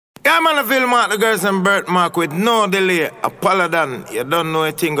Yeah, man, I feel mark the girls and birthmark with no delay. Apollodan, you don't know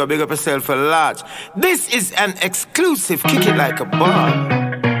a thing, go big up yourself a large. This is an exclusive, kick it like a ball.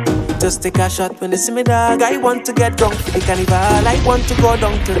 Just take a shot when you see me, dog. I want to get drunk for the carnival. I want to go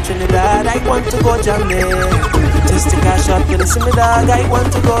down to Trinidad. I want to go jam there. Just take a shot when you see me, dog. I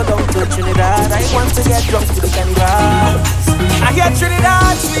want to go down to Trinidad. I want to get drunk for the carnival. I hear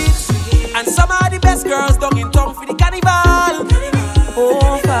Trinidad sweets, and some of the best girls down in town for the carnival.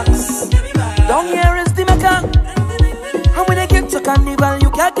 Oh, facts. Down here is the Mecca, and when they get to carnival, you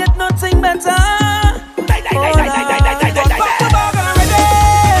can't get nothing better.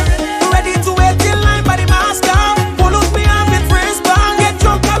 Ready to wait till line by the mask down. Pull up me and with wrist band. Get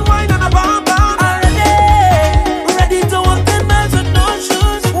drunk and wine on a bomb bomb. Ready to walk 10 miles with no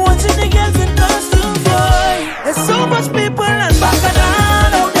shoes. Watching the girls in costume, boy. There's so much people and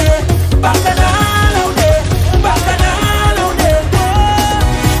bacchanal out there. Bacchanal out there. Bacchanal out there.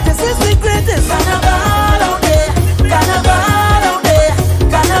 This is the greatest carnival out there. Carnival out there.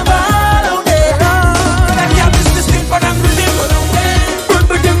 Carnival out there. I can't miss this thing, but I'm really good.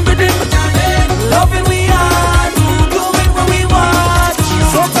 Loving we are, do it when we want.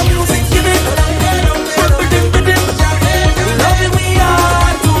 Soca music, give it. Loving we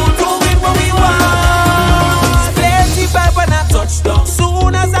are, do it when we want. Plenty pipe and a touchdown.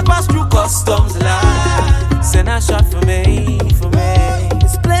 Soon as I pass through customs line, send a shot for me, for me.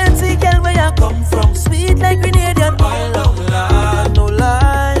 It's plenty girl where I come from, sweet like Grenadian oil. No lie, no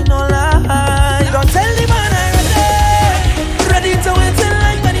lie, no lie. Don't tell the man I'm ready to wait till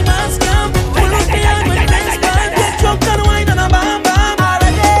like when the mask come. Drunk and wine and a bam bam.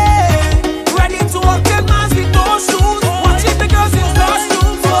 Ready to walk 10 miles with no shoes. Watching the girls in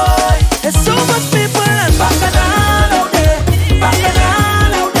costumes, boy. There's so much people and bacchanal out there.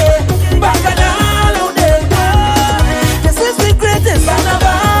 Bacchanal out there. Bacchanal out there. This is the greatest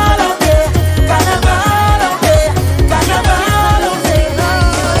carnival out there. Carnival out there. Carnival out there.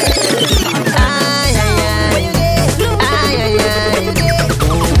 Ay, ay, ay. Ay, ay, ay.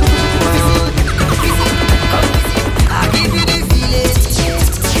 I give you the feeling.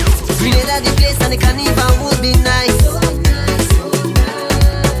 Grenada the place and the carnival would be nice.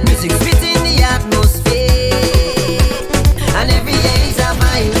 Music fitting the atmosphere, and every day is a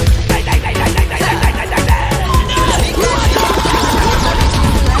vibe.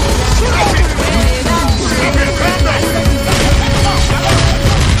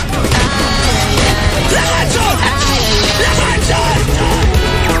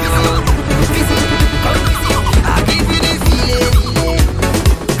 I give you the feeling.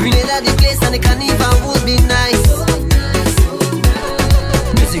 Grenada the place and the carnival would be nice.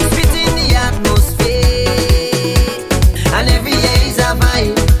 Music fitting the atmosphere, and every day is a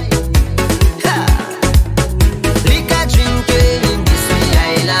vibe. Ha. Liquor drinking in this sweet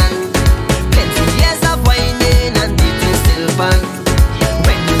island. Plenty years of whining and eating still fun.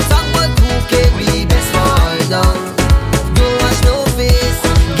 When you talk about cooking, we best fall down. Don't wash no face,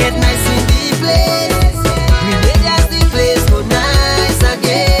 get nice in the place. Grenada's the place, go nice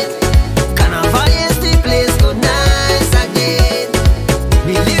again. Carnival is the place, go nice again.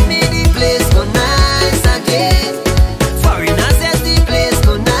 Believe me, the place, go nice again. Foreigners, yes, the place,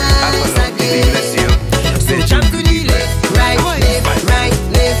 go nice again. So jump to the left, right, left, right,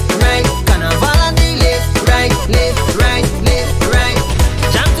 left, right. Carnival on the left, right, left, right, left, right.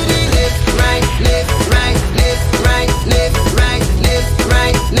 Jump to the left, right, left, right, left, right, left, right, left,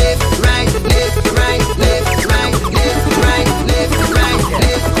 right, left, right, left, right, left, right, left, right, left, right, left, right,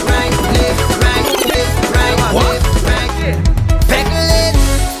 left, right, left, right, left, right. Peckling,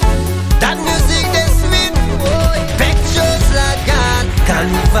 that music they sweet. Peck shows like God.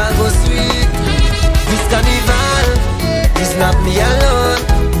 Carnival go sweet. This carnival is not me alone.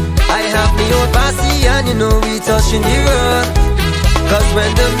 I have me own posse and you know we touching the road. Cause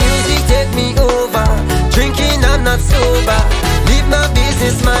when the music take me over, drinking I'm not sober. Leave my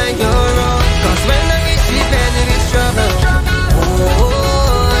business, mind your own. Cause when I reach the pen, there is trouble.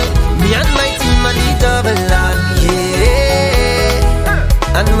 Oh, me and my team on the double line,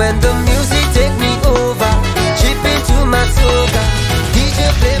 yeah. And when the music take me over, chip into my soca. DJ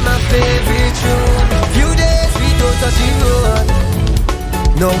play my favorite tune. Few days we don't touch the road.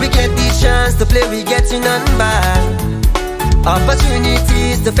 Now we get the chance to play, we getting on by.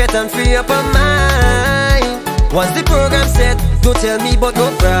 Opportunities to fet and free up our mind. Once the program set, don't tell me but no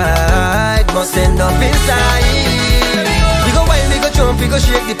pride must end up inside. We go wild, we go jump, we go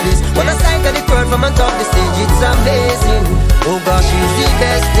shake the place. When I sight of the crowd from on top the stage, it's amazing. Oh gosh, it's the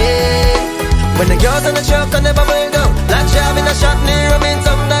best thing. When the girls on the truck and never well down, like shoving a shot near them in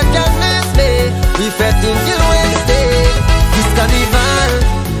some that can't miss me. We fetting till Wednesday. This carnival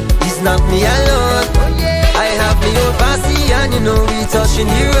not me alone. I have me old posse and you know we touching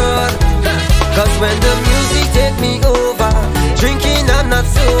the road. Cause when the music take me over, drinking I'm not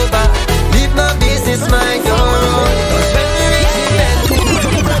sober. Leave my business mind on. Cause when we reach the end,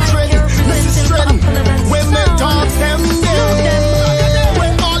 Mrs. Trend, when the dogs them dead,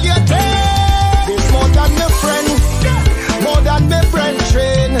 when all your dead, it's more than a friend, more than a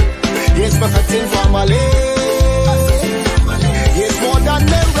brethren. Yes, my cutting family. Yes, more than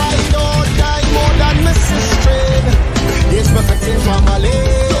a ride or die, more than my sister. Yes, my cutting family.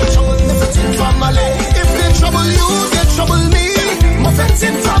 Family. If they trouble you, they trouble me. My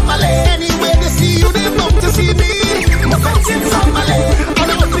fetting family. Anywhere they see you, they love to see me. My fetting family.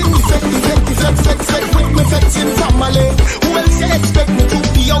 And I've been fed with my fetting family. Who else you expect me to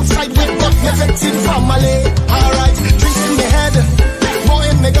be outside with but my fetting family? Alright, drinks in the head, more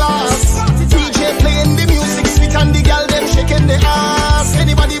in the glass. DJ playing the music sweet and the girl them shaking the ass.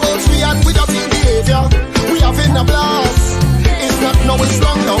 Anybody wants me and without the behavior, we having a blast. It's not no, it's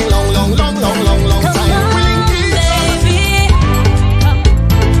long time. Willing Baby,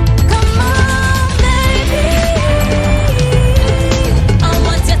 come on, baby. I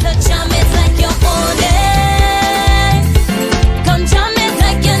want you to jam it like you own it. Come jam it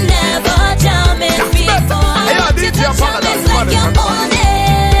like you never jam it before. I want you to jam it like you own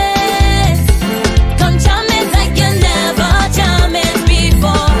it. Come jam it like you never jam it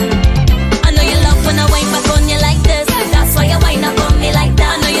before. I know you love when I wind back on you like this. That's why you wind up on me like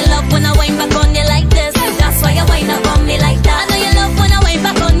that. I know you love when I wind back on you like this. That's why you wind up on me like that. I know you love when I wind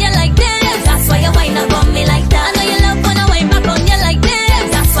back on you like this. That's why you wind up on me like that. I know you love when I wind back on you like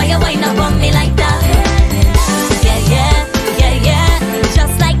this. That's why you wind up on me like that. Yeah, yeah, yeah, yeah.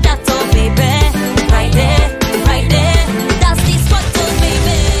 Just like that, oh baby. Right there, right there. That's the spot, oh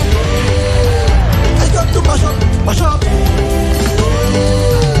baby. I got to mash up.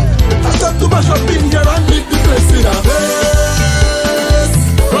 I got to mash up in here and leave the place in a mess.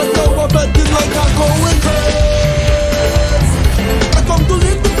 Right now I'm betting like I'm going crazy. I come to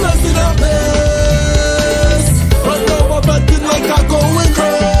leave the place in a mess. Right now I'm betting like I'm going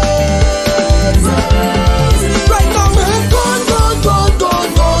crazy. Right now I'm gone.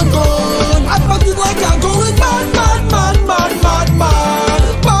 I'm betting like I'm going mad.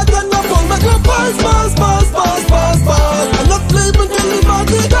 Bad and I'm gonna make a pass. I'm not sleeping till the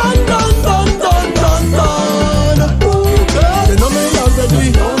party done. You know me already.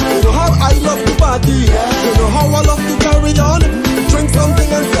 You know how I love to party. You know how I love to carry on. Drink something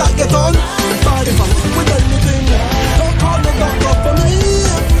and start get on. But if I'm with anything, don't call me doctor for me.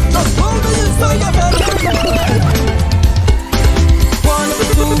 Just hold me inside your bed. 1,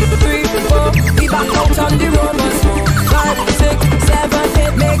 2, 3, 4. We back out on the road. 5, 6, 7,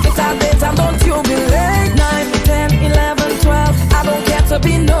 8. Make it a bit and don't you be late. 9, 10, 11, 12. I don't care to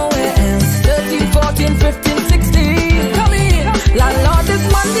be nowhere.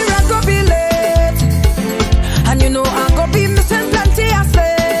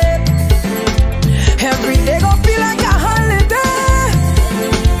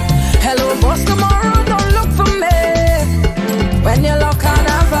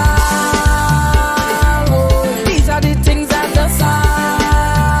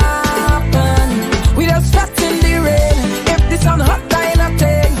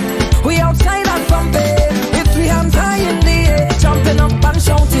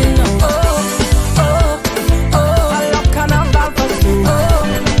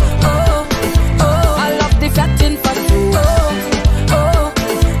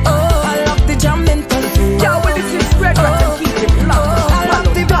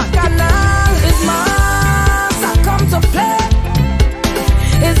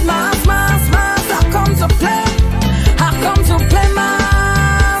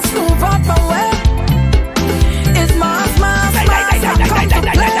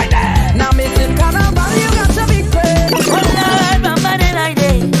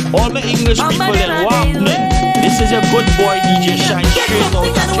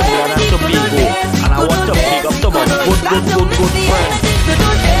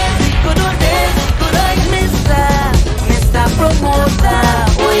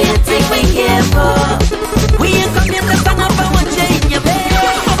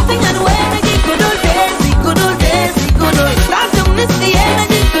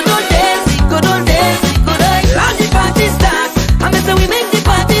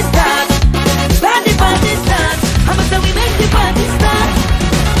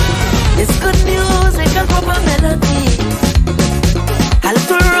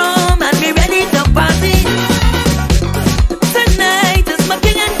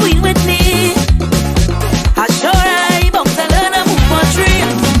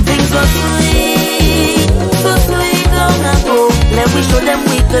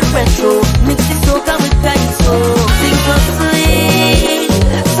 with retro. Mix the soca with daiso. Sing so sweet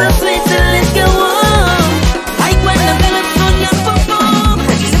till it go on. Like when the Philips on your perform.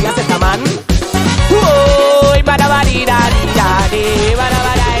 You see, I said, man. Whoa, bada bada da da da, bada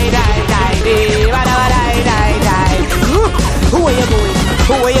bada da da da, bada bada da da. Who are you going?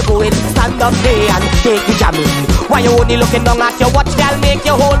 Who are you going? Stand up there and take the jamming. Why you only looking down at your watch? They'll make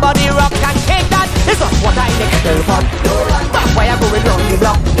your whole body rock and take that. It's not what I make it fun. Back why you going round the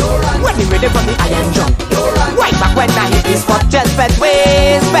block? When you ready from the iron drum. Right back when I hit this spot, just belt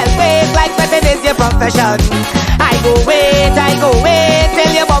ways, like betting is your profession. I go wait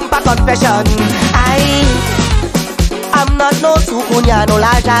till you bump a confession. I'm not no sukunya, no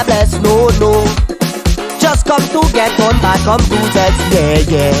large bless, no. Just come to get on back, come to test,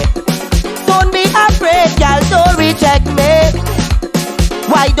 yeah. Don't be afraid, girl, don't reject me.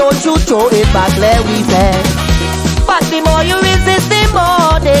 Why don't you throw it back, let we say. But the more you resist, the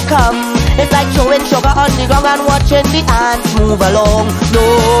more they come. It's like throwing sugar on the ground and watching the ants move along.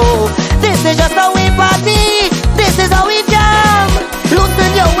 No, this is just how we party. This is how we jam.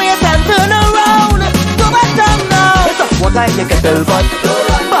 Loosen your waist and turn around. Go back down now. It's not what I make it fun.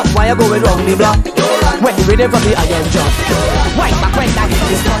 But why you going round the block? When you ready from the iron drum. Why back when I hit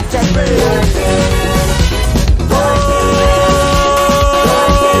this spot, just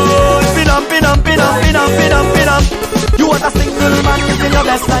Pin up. You want a single man, living your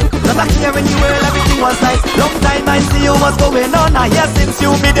best life. Not a care when you wear everything was nice. Long time I see you, what's going on? I hear since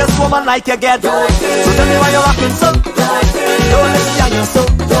you be this woman like you get. So tell me why you're acting so. Don't let me hear you so.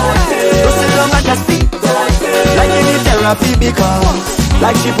 Don't sit down and just speak. Like you need therapy because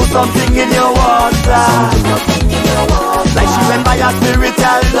like she put something in your water. Like she went by your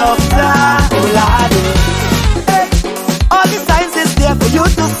spiritual doctor. Oh Lord, hey, all the signs is there for you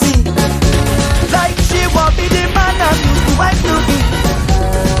to see. Like she won't be the man I'm used to wife to be.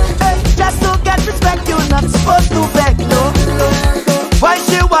 Hey, just to get respect, you're not supposed to beg, no. Why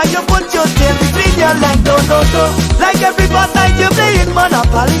she want you put your tail between your legs, no. Like every boss night you playing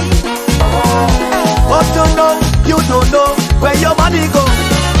Monopoly. But you don't know where your money goes.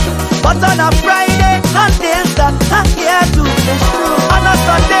 But on a Friday, and they'll start here too. On a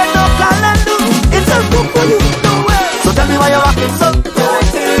Sunday, no calendar. It's a book for you, no way. So tell me why you're acting so.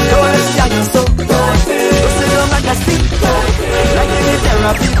 Don't let me hear you so. Like you need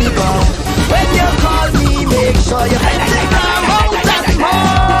therapy because when you call me, make sure you pay the amount and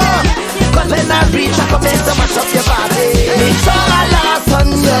more. Cause when I reach, I come in to mash up your body. Make sure I last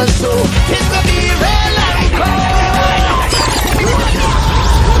on your show. It's gonna be real and cold.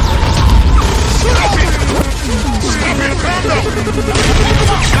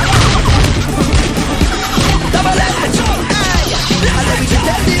 Double action. And then we can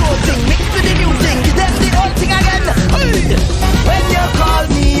tell the old thing, mix with the new thing. You tell the old thing again. When you call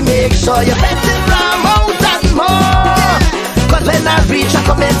me, make sure you bet it round out and more. Cause when I reach, I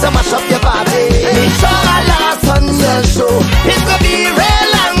come in to mash up your body. Make sure I last on your show. It's gonna be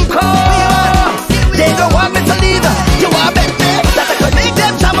real and cold. They don't want me to leave. You want bet me that I could make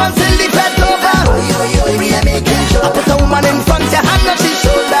them jam until the fed over. We are making sure. I put a woman in front, your hand on his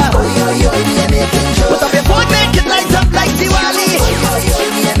shoulder. We are making sure. Put up your foot, make it light up like Diwali.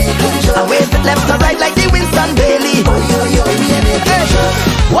 I wave it left to right like the Winston Bailey. Hey,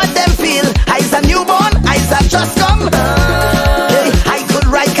 what them feel? I's a newborn, I's a just come. Hey, I could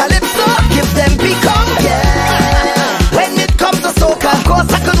write calypso, give them become. Yeah. When it comes to soca, of course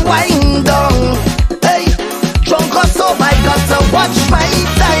I could wind down. Hey, drunk or sober, I got to watch my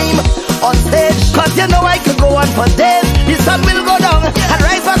time on stage. Cause you know I could go on for days. The sun will go down and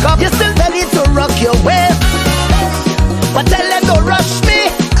rise back up. You're still ready to rock your waist. But tell them don't rush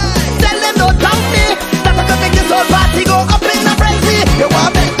me. Tell them don't doubt me. That I could make this whole party go up in a frenzy. You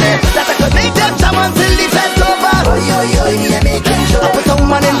want bet me that I could make them jam until the fed's over. Yeah, making sure. I put a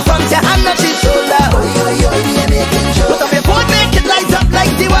woman in front, your hand on his shoulder. Yeah, making sure. Put up your foot, make it light up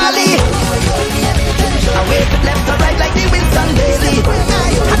like Diwali. I wave it left to right like the Winston Bailey.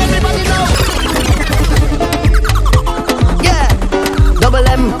 And everybody know. Yeah, double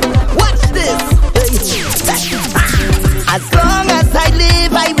M. Watch this. As long as I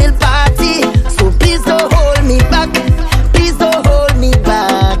live, I will party. So please don't hold me back. Please don't hold me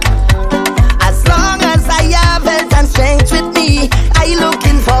back. As long as I have health and strength with me, I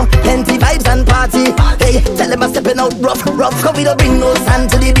looking for plenty vibes and party. Hey, tell them I'm stepping out rough. Cause we don't bring no sand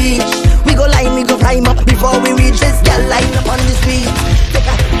to the beach. We go line, we go climb up before we reach this girl line up on the street.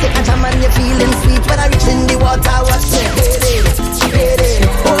 Take a jam and you're feeling sweet. When I reach in the water, watch me.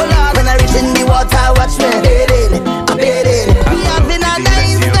 Oh Lord, when I reach in the water, watch me. We having a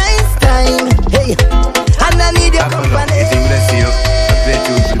nice time. Hey, and I need your company.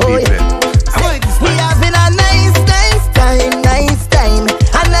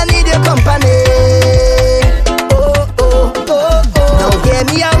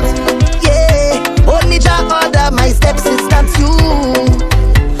 wear me out. Yeah, only Jah order my steps, it's not you.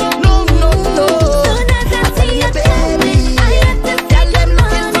 No, no, no. Soon as I see you coming, I have to take the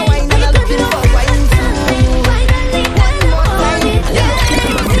money. Take a look and finally one morning, yeah,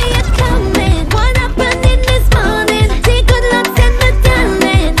 see it coming. What happened in this morning? Take good looks and my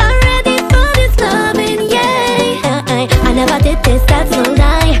talent. I'm ready for this loving, yeah. I never did this, that's no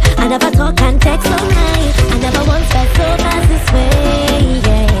lie. I never talk and text all night. I never once felt so fast this way,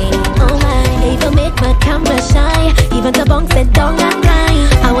 yeah. Oh my, even make my camera shy. Even the bunk said don't and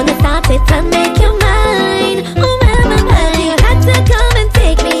blind. I wanna start it and make you mine. Oh my, you had to come and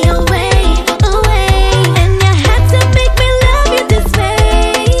take me away, away. And you had to make me love you this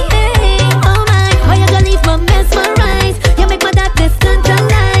way. Oh my, how you gonna leave my mesmerized? You make my dad distant and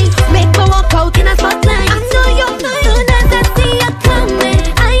light. Make me walk out in a spotlight. I know you're mine. Soon as I see you coming,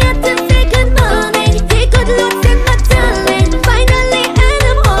 I had to say good morning. Take good looks and my talent. Finally and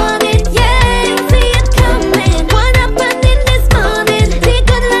I'm on it, yeah. See it coming. What happened in this morning? Take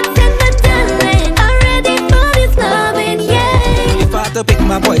good looks and my talent. I'm ready for this loving, yeah. If I had to pick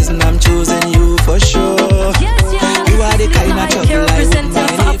my poison, I'm choosing you for sure. You are the kind of trouble I wouldn't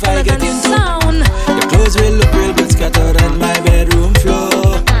mind if I get into. Your clothes will look real good scattered on my bedroom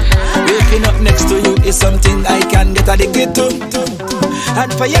floor. Waking up next to you is something I can get addicted to.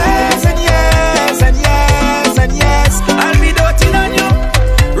 And for years and years and years and years, I'll be doting on you,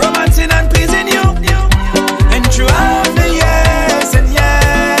 romancing and pleasing you. And throughout the years and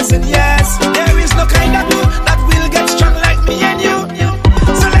years and years, there is no kind of glue that will get strong like me and you.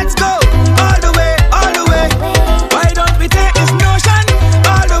 So let's go all the way, all the way. Why don't we take this notion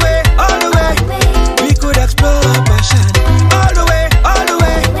all the way, all the way? We could explore our passion all the way, all the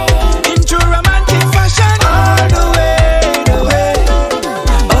way. In true romantic fashion all the way,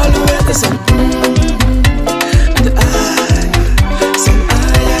 all the way to some and some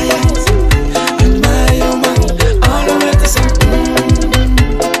eyes and my oh my, all the way to some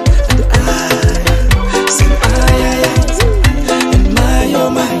and some eyes and my oh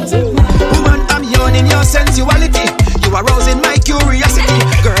my. Woman, I'm yawning your sensuality. You are rousing my curiosity.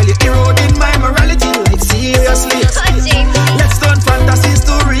 Girl, you're eroding my morality. Like seriously, let's turn fantasies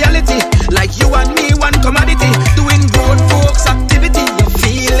to reality. Like you and me, one commodity. Doing grown folks activity. You're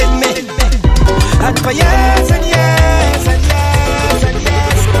feeling me. And for years and years and years and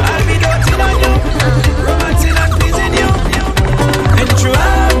years, I'll be doting on you, romancing and pleasing you. And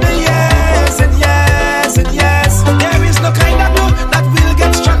throughout the years and years and years, there is no kind of glue that will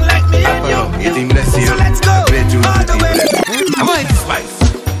get strong like me and you. So let's go all the way. I'm on the spice.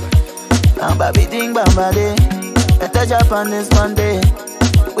 Baby ding bamba day, better jump on this Monday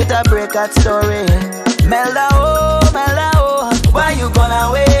with a breakout story. Melda oh, why you gone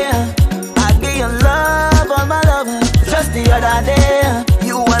away? I give you love, all my love. Just the other day,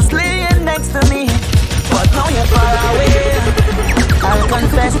 you was laying next to me, but now you're far away. I'll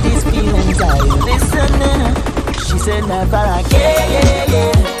confess these feelings, are you listening? She said never again, yeah,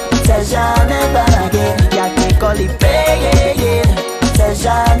 yeah. Says ja never again. Yeah, take all the pain, yeah. Says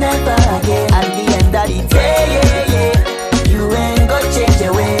ja never again. At the end of the day, yeah, yeah. You ain't gonna change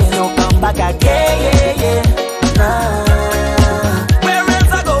your way. No come back again, yeah, yeah. Nah. Where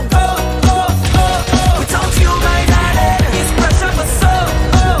else I go, without you, my darling. It's pressure for so,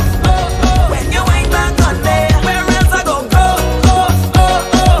 when you ain't back on there. Where else I go,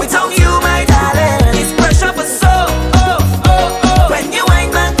 without you, my darling. It's pressure for so, when you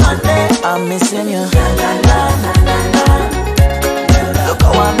ain't back on there. I'm missing you. Look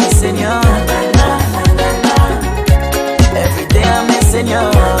how I'm missing you. Every day I'm missing you.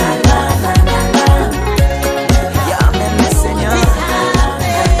 Yeah, I'm missing you.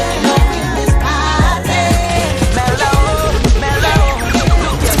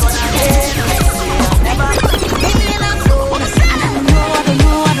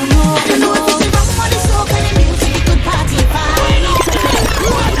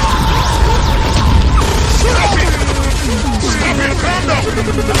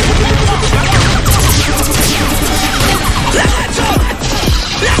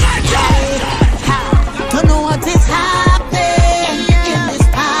 Don't know what is happening in this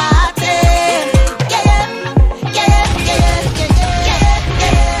party. Yeah.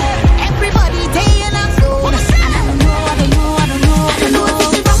 Everybody day in a zone. And I don't know. If it's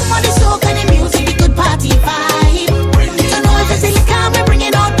rum or the soca and the music, the good party vibe. Don't know if it's the liquor, we bring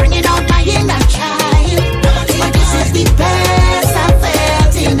it out my inner child. But this is the best I've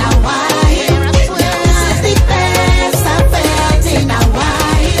felt in a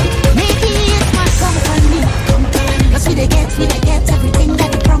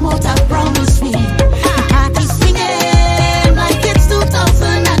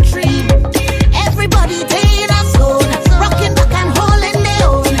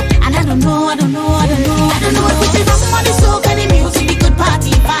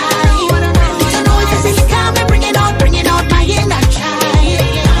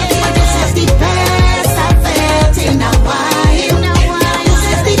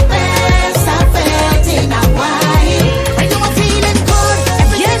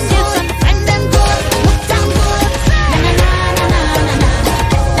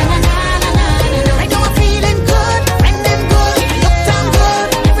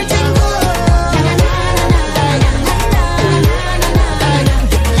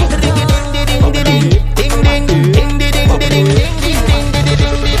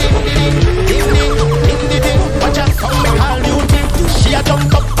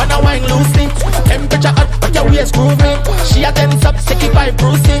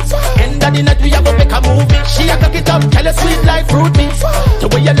The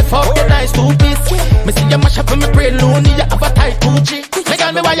way you lift up your nice two-piece. Me see you mash up and me pray lonely. You have a tight Gucci. Me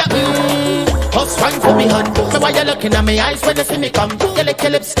got me why you Huss wine for me hun. Me why you looking at me eyes when you see me come. You lick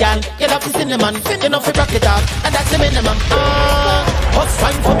your lips, girl. You love the cinnamon. You know fi rock it off, and that's the minimum. Huss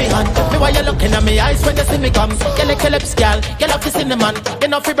wine for me hun. Me why you looking at me eyes when you see me come. You lick your lips, girl. You love the cinnamon. You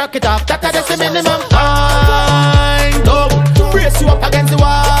know fi rock it off, that's the minimum. Don't brace you up against the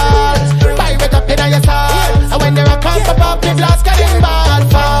wall. Pirate up in your side. And when you're a camp up the blast carnival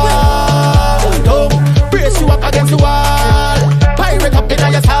fall. Don't brace you up against the wall. Pirate up in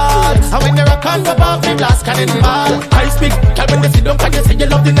your side. And when you're a camp up the blast carnival. I speak, tell when they sit down and you say you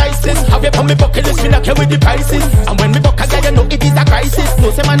love the nicest. Have you on me bucket list, me not care with the prices. And when me buck a girl, you know it is a crisis.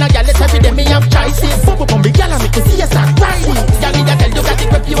 No say man a girl, let's every day me have choices. Bubble on me girl, I make you see you start riding. Girl, me a tell you got the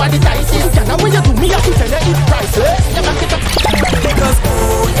grip, you are the nicest. Girl, now when you do me, I can tell you it's priceless. You back it up. Because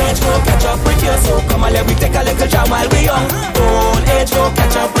old age no catch up with you, so come and let me take a little jam while we young. Old age no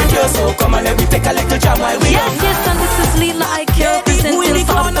catch up with you, so come and let me take a little jam while we young. Yes, and this is Lila I Care presenting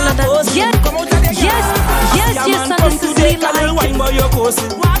for all of that. Yes, and this is Lila I Care.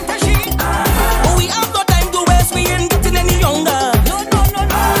 We have no time to waste, we ain't getting any younger. No.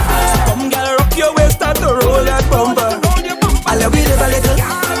 So come girl, rock your waist, start to roll that bumper. I'll let we live a little.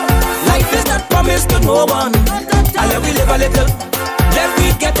 Life is not promised to no one. I'll let we live a little. Let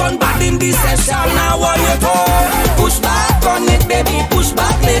we get on back in this session. Now what you do? Push back on it, baby, push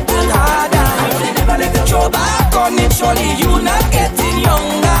back little harder. Throw back on it, surely you not getting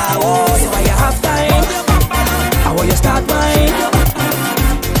younger. Oh, so why you have time? How will you start mine?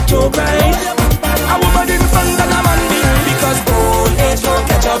 Joe grind. I will body in front and a man behind. Because old age don't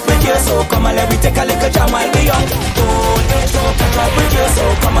catch up with you, so come and let me take a little jam while we young. Old age don't catch up with you, so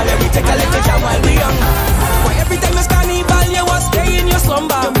come and let me take a little jam while we young. Why every time it's carnival, you was stay in your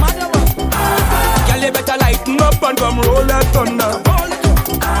slumber. Girl, you better lighten up and come roll that thunder.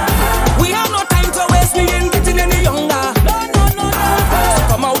 We have no time to waste, we ain't getting any younger. No. So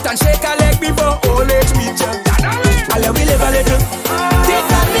come out and shake a leg before old age meet you. I'll let we live a little. Take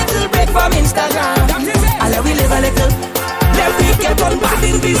a little break from Instagram. I'll let we live a little. Let me get on back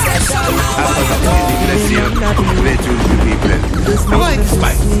in this session.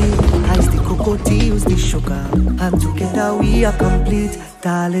 Ice the cocoa tea, use the sugar, and together we are complete,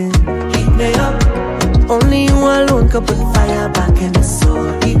 darling. Heat me up. Only you alone can put fire back in the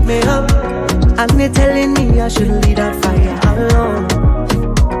soul. Heat me up. And they telling me I should leave that fire alone.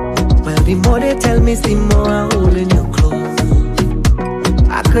 Well, the more they tell me, the more I'm holding you close.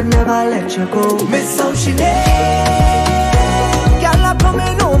 I could never let you go. Miss how she lay. Girl, I'm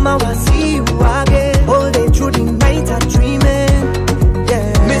coming home, I will see you again. All day through the night, I'm dreaming.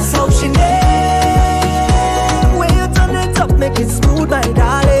 Yeah. Miss how she lay. When you turn it up, make it smooth, my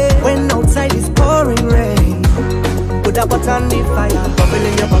darling. When outside is pouring rain, put a butt on the fire.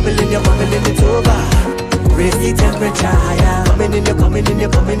 Bubbling, you're bubbling, it's over. Raise the temperature higher. Coming in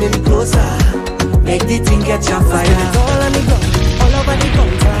closer. Make the thing get your fire. It's all on the ground, all over the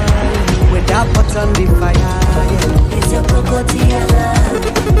counter. With that pot on the fire, yeah. It's your cocoa tea.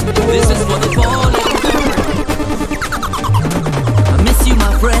 This is for the falling. I miss you,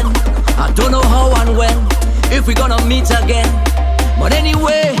 my friend. I don't know how and when, if we're gonna meet again. But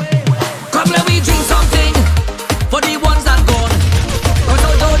anyway, come let me drink something for the ones that gone. Cause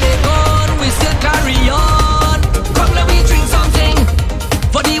although they gone, we still carry on. Come let me drink something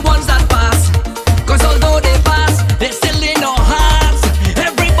for the ones that pass. Cause although they pass, they're still in our hearts.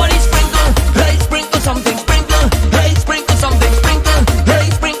 Everybody sprinkle, hey, sprinkle something, sprinkle, hey, sprinkle something, sprinkle, hey,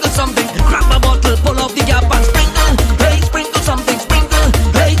 sprinkle something. Grab a bottle, pull off the cap and sprinkle, hey, sprinkle something, sprinkle,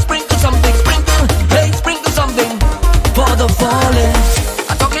 hey, sprinkle something, sprinkle, hey, sprinkle something for the fallen.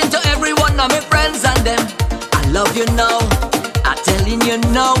 I'm talking to everyone of my friends and them. I love you now, I'm telling you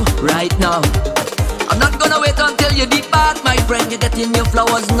now, right now. I'm not gonna wait until you depart, my friend. You're getting your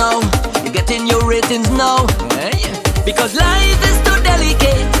flowers now, you're getting your ratings now. Because life is too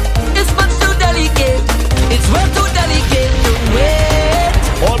delicate, it's much too delicate, it's way too delicate to wait.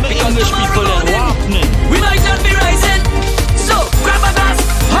 All the English people are happening. We might not be rising, so grab a glass,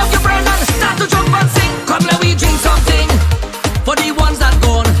 hug your friend and start to jump and sing. Come let me drink something for the ones that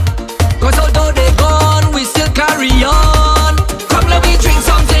gone. Cause although they gone, we still carry on. Come let me drink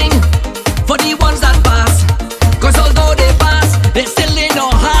something for the ones that pass. Cause although they pass, they're still in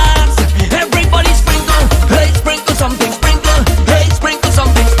our hearts. Everybody sprinkle, hey, sprinkle something, sprinkle, hey, sprinkle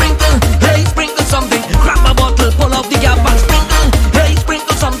something, sprinkle, hey, sprinkle something. Grab a bottle, pull off the cap and sprinkle, hey,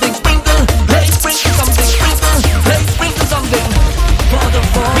 sprinkle something, sprinkle, hey,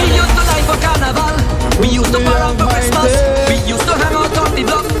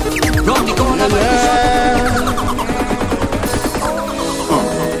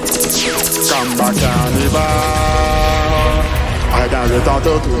 Come back carnival, I can't wait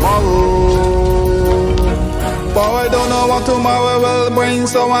until tomorrow. But I don't know what tomorrow will bring,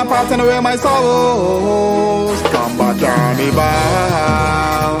 so I'm parting away my sorrows. Come back carnival,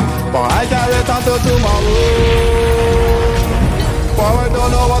 but I can't wait until tomorrow. But I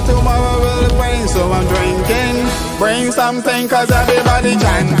don't know what tomorrow will bring, so I'm drinking. Bring something cause everybody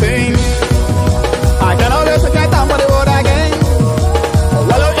chanting. I can always get on for the road again.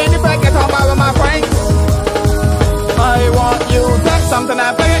 Wallow in the packet on with my friends. I want you to take something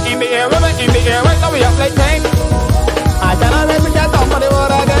I play it in the air, river in the air, right now we up like pain. I can always get on for the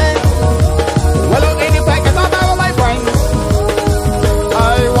road again. Wallow in the packet on with my friends.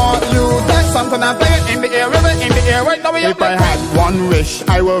 I want you to take something I play it in the air, river in the air, right now we up like pain. If I had one wish,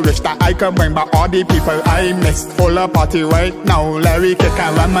 I will wish that I could bring back all the people I missed. Full of party right now, Larry kick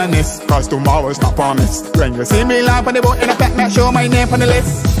and reminisce. Cause tomorrow's not promised. When you see me laugh on the boat in a pet, make sure my name on the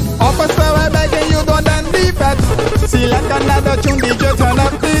list. Officer, I begging you don't then be fed. See like another tune, DJ turn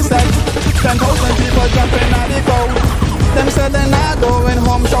up the set. 10,000 people jumping at the crowd. Them said they're not going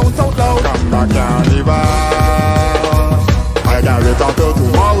home, shout out loud. Come back carnival, I can't wait until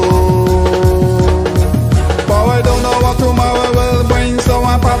tomorrow. But I don't know what tomorrow will bring, so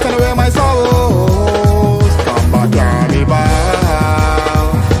I'm parting away my sorrows. Come back carnival,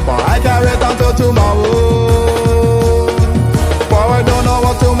 but I can't wait until tomorrow. But I don't know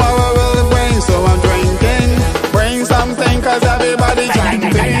what tomorrow will bring, so I'm drinking. Bring something cause everybody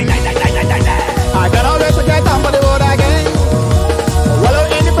chanting. I can always get on for the road again. Wallow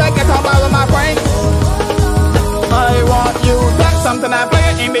in the packet on with my friends. I want you to take something I play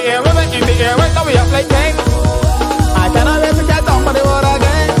it in the air, river in the air, right now we up like pain. I can always get on for the road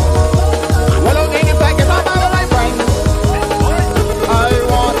again. Wallow in the packet on with my friends. I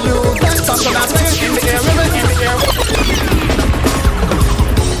want you to take something I play it in the air, river in the air.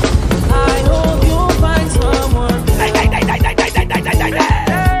 I hope you find someone. I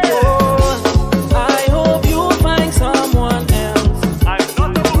hope you find someone else.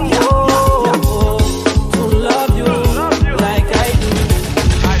 To love you like I do.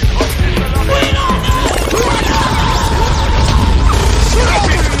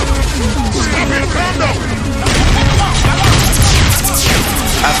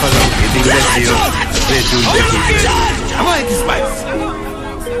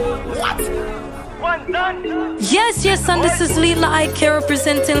 Yes, yes, and this is Lila IK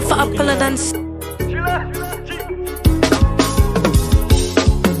representing for Apollo Dance.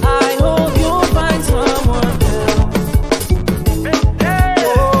 I hope you find someone else.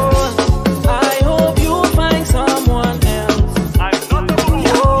 I hope you find someone else.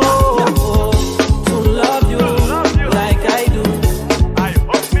 To love you like I do.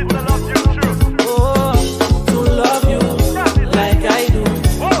 To love you like I do.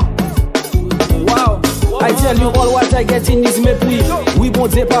 Wow, I tell you all what I get in is mépris. Oui bon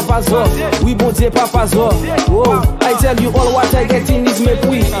Dieu papa zo, oui bon Dieu papa zo. Oh, I tell you all what I get in is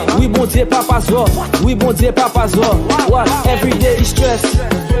mépris. Oui bon Dieu papa zo, oui bon Dieu papa zo. What? Every day is stress.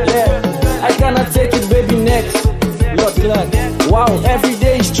 Yeah, I cannot take it, baby. Next, Lord God. Wow, every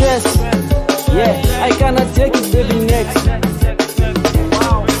day is stress. Yeah, I cannot take it, baby. Next.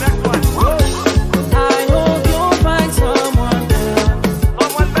 I hope you find someone else.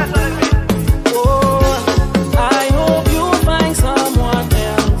 I hope you find someone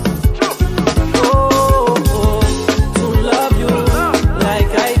else. To love you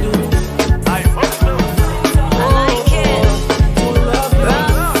like I do. I like it. To love you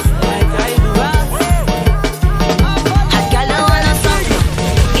like I do. Hot girl, I wanna something.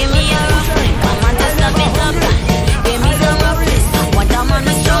 Give me a rough thing. Come on, just love it up. Give me some roughness. What I'm on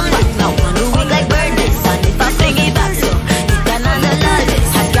the shoulder. Now one who weak like birdies. And if I fling it back, so you can handle this.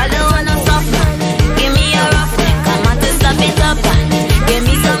 Hot girl, I wanna something. Give me a rough thing. Come on, just love it up. Give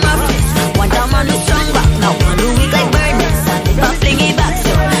me some roughness. What I'm on the strong back. Now one who weak like birdies. And if I fling it back,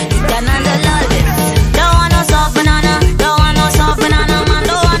 so you can handle this. Don't want no soft banana. Don't want no soft banana, man.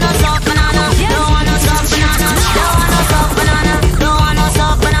 Don't want no soft banana. Don't want no soft banana. Don't want no soft banana. Don't want no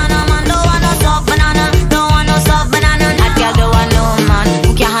soft banana, man. Don't want no soft banana. Don't want no soft banana. Hot girl, don't want no man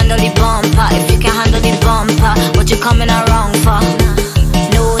who can handle the bumper. If you can handle the bumper, what you coming around for?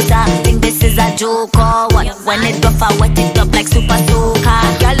 No, I think this is a joke or what? When it rough, I wet it up like super soaker.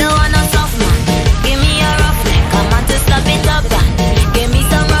 Hot girl, don't want no soft man. Give me a rough neck. Come on to slap it up, man. Give me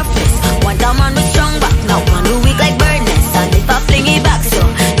some roughness. Want a man with strong back. Now one who weak like bird nest. And if I fling it back, so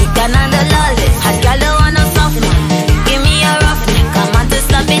you can handle all this. Hot girl, don't want no soft man. Give me a rough neck. Come on to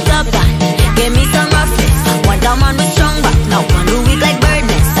slap it up, man. Give me some roughness. Want a man with strong back. Now one who weak like bird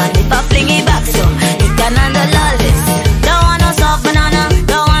nest. And if I fling it back, so you can handle all this. Don't want no soft banana.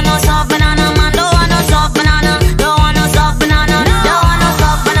 Don't want no soft banana.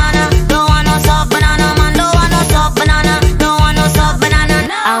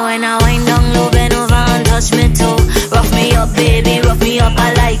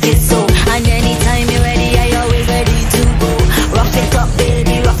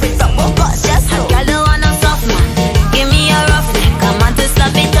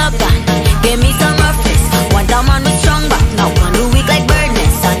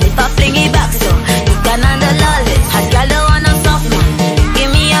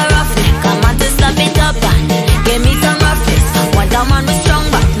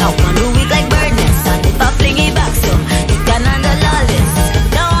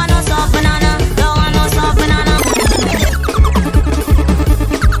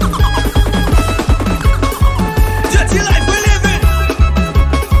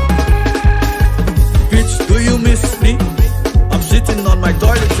 on my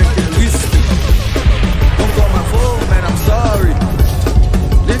toilet drinking whiskey. Don't call my phone, man, I'm sorry.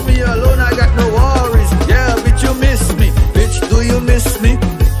 Leave me alone, I got no worries. Yeah, bitch, you miss me. Bitch, do you miss me?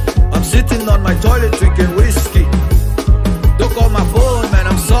 I'm sitting on my toilet drinking whiskey. Don't call my phone, man,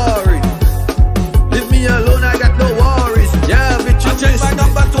 I'm sorry. Leave me alone, I got no worries. Yeah, bitch, you miss me. I check my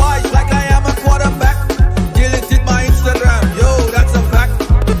number twice like I am a quarterback. Deleted my Instagram, yo, that's a fact.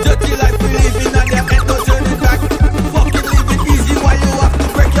 Dirty life we live in and there ain't no turning back. Fucking live it easy while you have to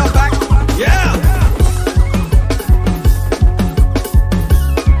break your back. Yeah.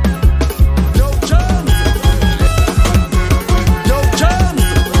 Yo, Jones. Yo, Jones.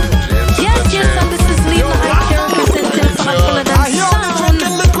 Yes, and this is Lima Ike representing for Apollo Dance. I hear all the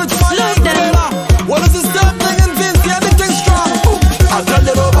drinking liquid fire. What is this damn thing in Vince? Anything strong? I tell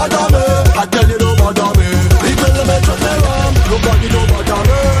you no bother me. I tell you no bother me. People let me turn me around. Nobody no bother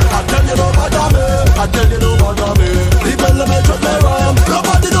me. I tell you no bother me. I tell you no bother me. People let me turn me around.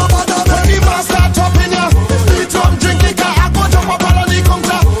 Nobody no bother me. When the man start chopping ya, beat rum, drink liquor. I go jump up on the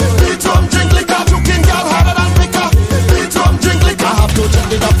counter. Beat rum, drink liquor. Looking girl harder than picker. Beat rum, drink liquor. I have to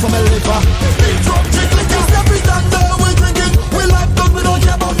check it up for my liver. Beat rum, drink liquor. It's every time that we drinking. We like dog, we don't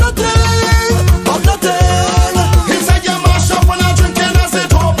care about nothing. About nothing. Inside your mash up when I'm drinking as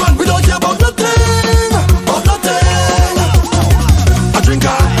it open. We don't care about nothing. About nothing. A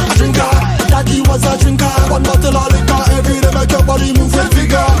drinker. Daddy was a drinker. One bottle of liquor every day make your body move and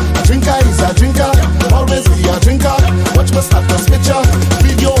figure. A drinker is a drinker. Always be a drinker. Watch my status picture.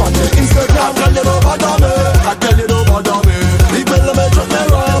 Video on the Instagram. Tell you no bother me. I tell you no bother me. People let me turn me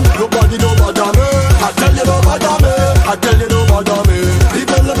around. Nobody no bother me. I tell you no bother me. I tell you no bother me.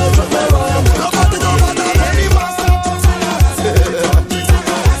 People let me turn me around. Nobody no bother me.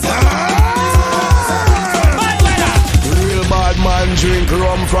 Real bad man drink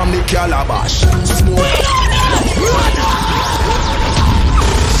rum from the calabash. Smoke.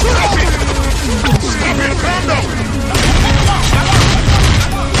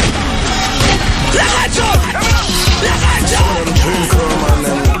 Drink rum and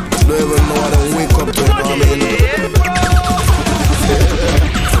then don't even know how to wake up to it. I mean,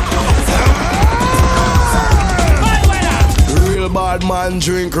 real bad man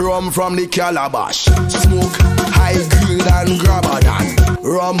drink rum from the calabash. Smoke high grade and grabber than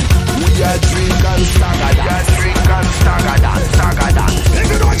rum. We a drink and stagger that.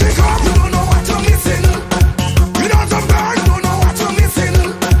 If you don't drink rum, you don't know what you're missing. You don't have burn, you don't know what you're missing.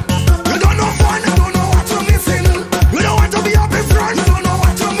 You don't know fun, you don't know what you're missing. You don't want to be happy friends, you don't know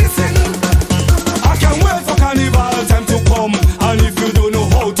what you're missing. I can't wait for carnival time to come. And if you don't know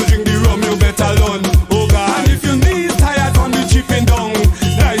how to drink the rum, you better learn. Oh God. And if your knees tired from the chipping down,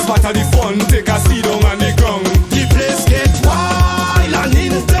 nice part of the fun, take a seat down on the ground. The place get wild and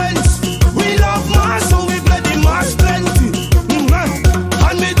intense. We love mass, so we play the mass plenty.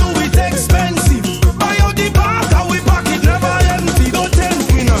 And we do it expensive. Buy out the back and we pack it never empty. Don't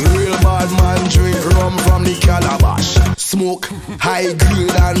tempt me now. Real bad man drink rum from the calabash. Smoke high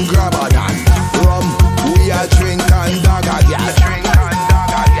grade and grabber than rum. We a drink and dagger, yeah. Drink and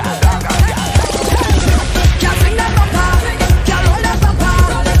dagger, yeah. Can't bring that bumper, can't roll that bumper.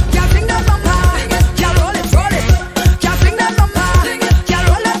 Can't bring that bumper, can't roll it. Can't bring that bumper, can't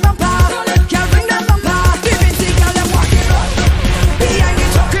roll that bumper. Can't bring that bumper. BBC girl them walking up behind the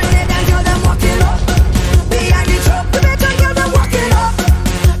truck, Grenadian girl them walking up behind the truck. Jamaican girl them walking up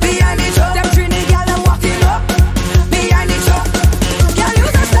behind the truck. Them Trinidad girl them walking up behind the truck. Girl, you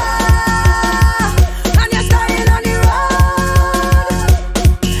the star, and you're starring on the road.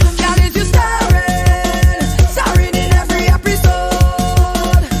 Girl, is you starring in every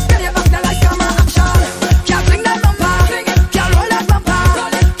episode. Bring your back now like camera action. Can't bring that bumper, can't roll that bumper.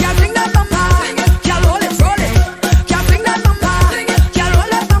 Can't bring that bumper, can't roll it. Can't bring that bumper, can't roll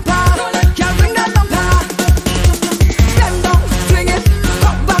that bumper. Can't bring that bumper. Bend down, swing it,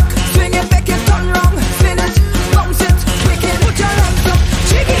 cock back, swing it, make it turn round, spin it, bounce it, wicked. Put your hands up,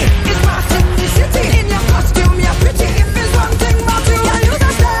 jiggy. It's fast in the city. In your costume, you're pretty. If there's one thing about you, girl, you're the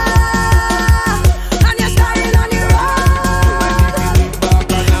star, and you're starring on the road.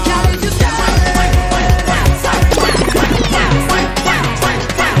 Girl, is you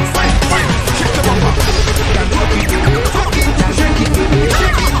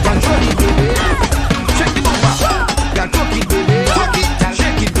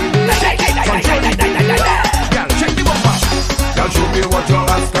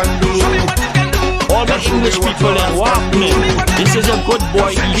All the English people in Walkman. This is a good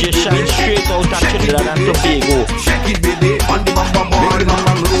boy DJ shine straight out of Trinidad and Tobago. Shake it, baby, on the bam bam bam, on the bam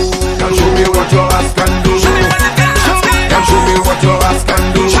bam roll. Can show me what your ass can do. Can show me what your ass can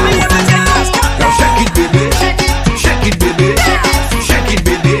do. Now shake it, baby, shake it, baby.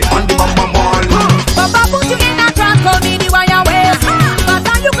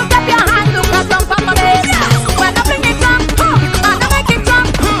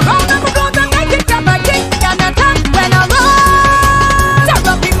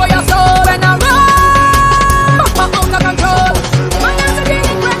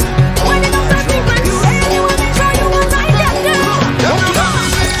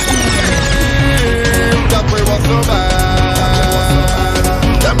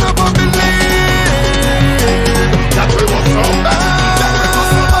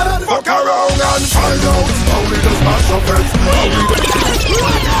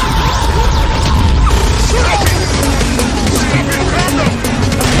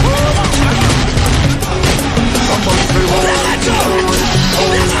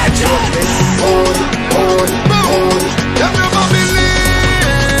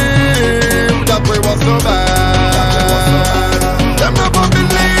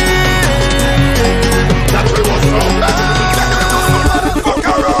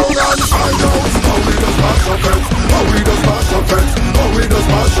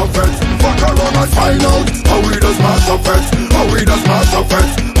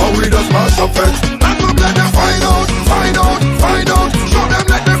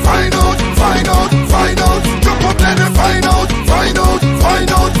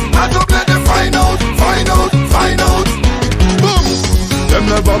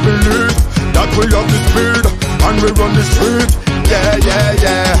 never believe that we have the speed and we run the street. Yeah, yeah,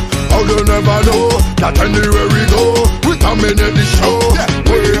 yeah. How you never know that anywhere we go, we dominate the show.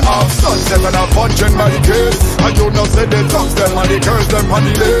 We have sunset and a punching by the case. And you know say the thugs them and the girls them on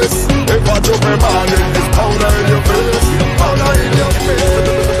the lace. If I jump a man in this powder in your face, powder in your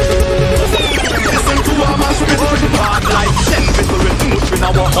face. Listen to a mash with bad like 10 people with much when I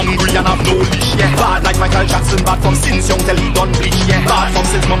was hungry and have no leash. Yeah, bad like Michael Jackson, bad from since young till he done bleach. Yeah, bad from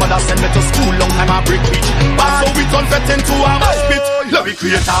since my mother sent me to school long time I break beach. Bad so we convert into a mash pit. Let me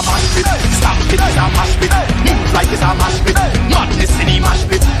create a mash pit. Stamp it, it's a mash pit. Move like it's a mash pit. Madness in the mash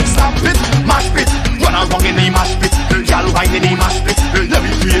pit. Stamp it, mash pit. Run around in the mash pit. Y'all wine in the mash pit. Let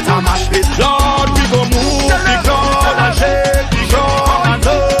me create a mash pit. Lord, we go move the ground and shake the ground and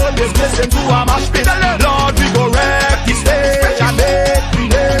turn this place into a mash pit. Lord, we go wreck the stage and make the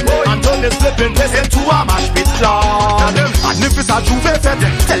name and turn this flipping place into a mash pit. Lord, and if it's a Juve fete,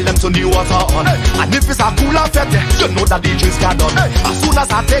 tell them to the water on. And if it's a cooler fete, you know that the drinks got done. As soon as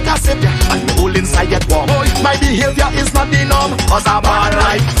I take a sip, and the whole inside get warm, my behavior is not the norm. Cause I'm bad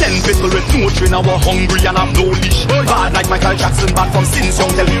like 10 people with no train, I was hungry and have no leash. Bad like Michael Jackson, bad from since young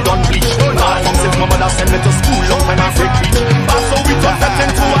till he done bleach. Bad from since my mother sent me to school long when I break beach. Bad so we turn that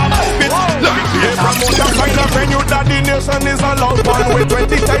into a mash pit. Let me create a motor find a venue that the nation is allowed. One with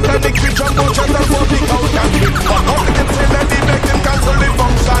 20 Titanic with jumbo jet and 40 count and hit. But all they can say that they make them cancel the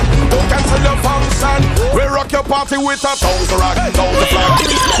function. Don't cancel your function. We rock your party with a thousand rock, thousand flag.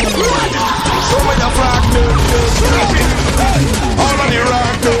 Show me your flag, no. All of the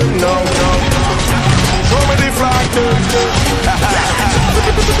rock, no. Show me the flag, no.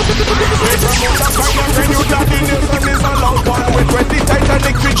 You got the nation is allowed. One with 20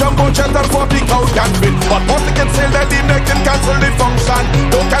 Titanic with jumbo jet and 40 count and hit. But all they can say that they make them cancel the function.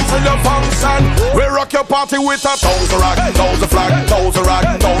 Don't cancel your function. We rock your party with a thousand rock, thousand flag, thousand rock,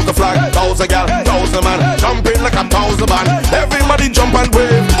 thousand flag, thousand gal, thousand man, jumping like a thousand man. Everybody jump and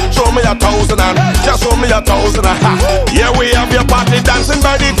wave. Show me a thousand and just show me a thousand and ha. Yeah, we have your party dancing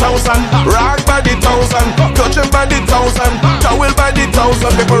by the thousand, rock by the thousand, touching by the thousand, towel by the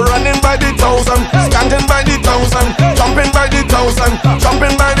thousand, people running by the thousand, standing by the thousand, jumping by the thousand,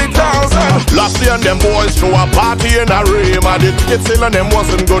 jumping by the thousand. Last year them boys threw a party in a room, and the ticket sale and them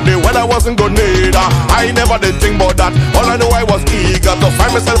wasn't good, the weather wasn't good neither. I never did think about that. All I know I was eager to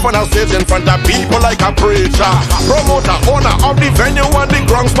find myself on a stage in front of people like a preacher. Promoter, owner of the venue and the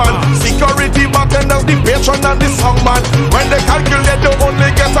groundsman, security bartenders, the patron and the songman. When they calculate they only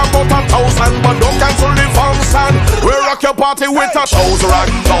get about 1,000, but don't cancel the function. We rock your party with a thousand rock,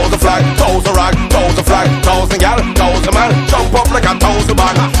 thousand flag, thousand rock, thousand flag, thousand gal, thousand man, jump up like a thousand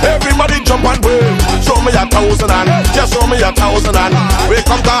man. Everybody jump and wave. Show me a thousand and just show me a thousand and we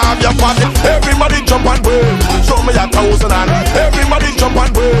come to have your party. Everybody jump and wave. Show me a thousand and everybody jump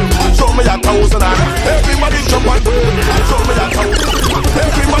and wave. Show me a thousand and everybody jump and wave. Show me a thousand.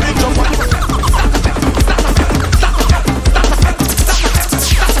 Everybody jump and wave.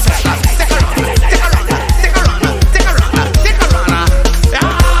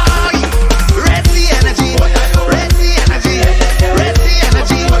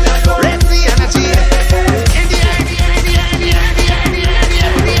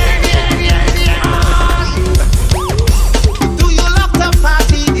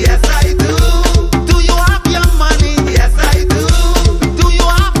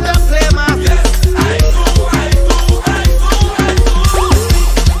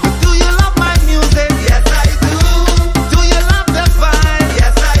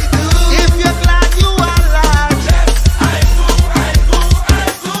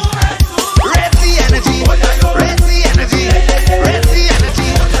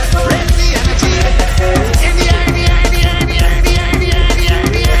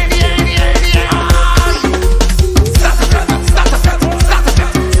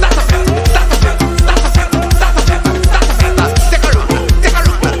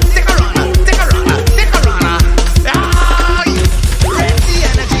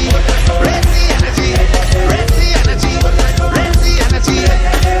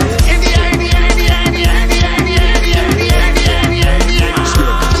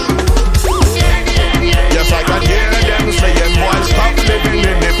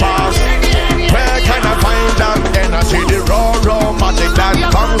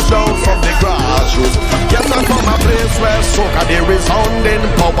 Soca, the resounding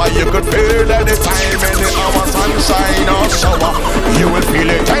power. You could feel anytime, any hour, sunshine or shower. You will feel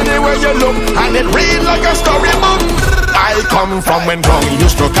it anywhere you look, and it read like a storybook. I come from when ground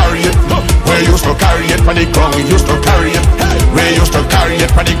used to carry it. We used to carry it when the ground used to carry it. We used to carry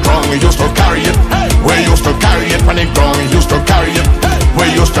it when the ground used to carry it. We used to carry it when the ground used to carry it.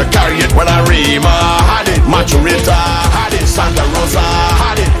 We used to carry it when Arima had it, Maturita had it, Santa Rosa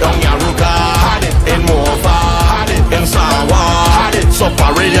had it, Donyaruka had it, in Mova had it, in Sawa had it,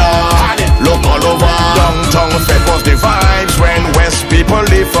 Soparia had it, local over. Downtown Fed was the vibes when West people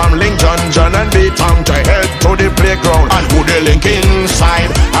live from Lincoln, John and Beaton to head to the playground and who they link inside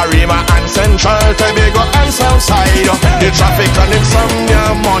Arima and Central, Tobago and Southside. The traffic on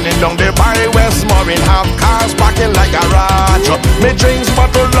insomnia morning down the by West Morin have cars parking like a garage. Me drinks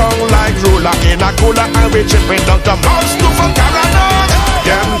bottle long like ruler in a cooler and we chipping down the mouse to for Carnival.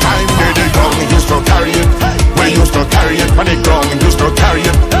 Them time they ground used to carry it. We used to carry it when the ground used to carry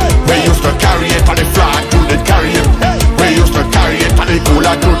it. We used to carry it when the flag to the carry it. We used to carry it when the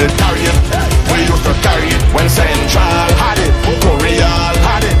cooler to the carry it. We used to carry it when Central had it, Korea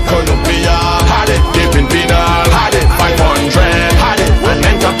had it, Columbia had it, Dipping Penal had it, 500 had it, and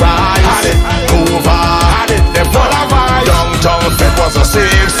Enterprise had it, Hoover had it, the full of vibes. Downtown Fed was a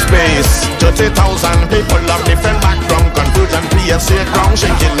safe space. 30,000 people of different background, confusion, PSA ground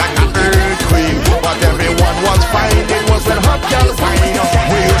shaking like an earthquake. But everyone was fine, it was when hot girl fine.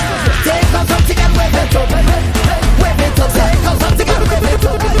 We used to take on something and wave it up, wave it up, take on something and wave it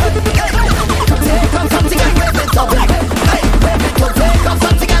up, take on something and wave it up, wave it up, take on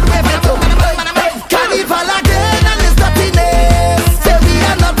something and wave it up. Carnival again and it's nothingness. Say we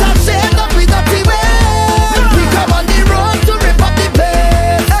are not ashamed of we dirty ways. We come on the road to rip up the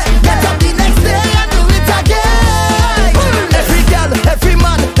place. Get up the next day and do it again. Every girl, every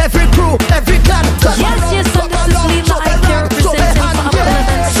man, every crew, every clan. Yes, and this is Lima Ike representing for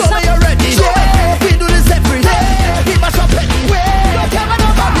Upland. So are you ready? Yeah, we do this every day. We must up anyway. Come on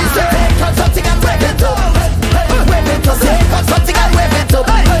over, we say take on something and wave it up. Wave it up, take on something and wave it up.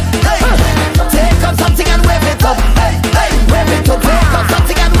 Take on something and wave it up. Wave it up, take on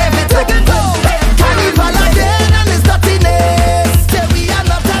something and wave it up. Carnival again and it's nothingness. Say we are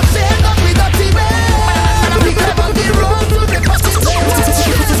not ashamed of we dirty ways. We come on the road to the party.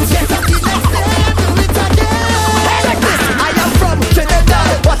 Get up the next day and do it again. Check this, I am from Trinidad,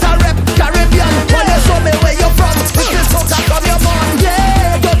 what a rep Caribbean. Wanna show me where you're from? This is Soca from your mom.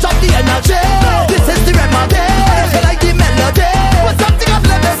 Yeah, don't drop the energy. This is the remedy. You like the melody. Put something up,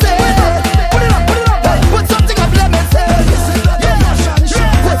 let me say. Put it up, put something up, let me say.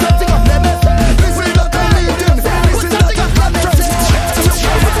 Put something up, let me say. This is not a meeting. This is not a party.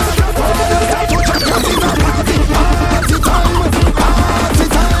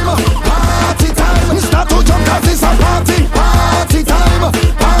 Party time. Start to jump 'cause it's a party. Party time.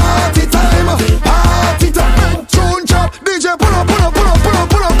 Party time. Party time. Tune chop. DJ pull up, pull up, pull up, pull up,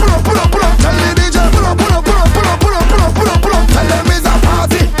 pull up, pull up, pull up, pull up. Tell the DJ pull up, pull up, pull up, pull up, pull up, pull up, pull up, pull up. Tell them it's a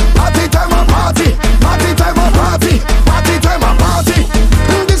party. Party time a party. Party time a party. Party time a party.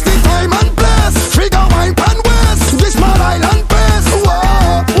 This the time and place. Trigger wine pan west. This my island place.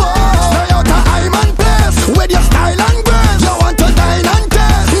 Whoa, whoa. Stay out of time and place. With your style and grace. You want to dine and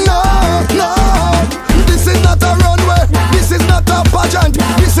taste? No, no. This is not a runway. This is not a pageant.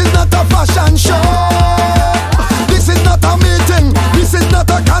 This is not a fashion show. This is not a meeting. This is not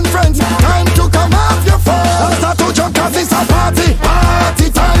a conference. Time to come off your phone. Start to jump 'cause it's a party. Party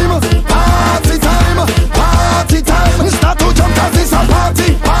time. Party time. Party time. Start to jump 'cause it's a party.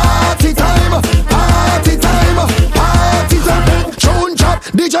 Party time. Party time. Party time. Tune chop.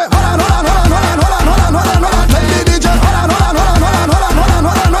 DJ hold on, hold on, hold on, hold on, hold on, hold on, hold on. Tell the DJ hold on, hold on, hold on, hold on, hold on, hold on,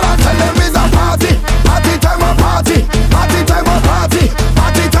 hold on, hold on. Tell them it's a party. Party time a party. Party time a party.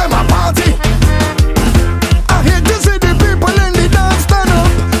 Party time a party. I hate to see the people in the dance stand up,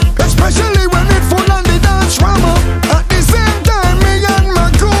 especially when it's full and the dance ram up. At the same time, me and my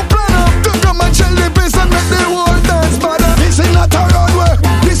crew plan up to come and chill the place and make the whole dance better. This is not a runway,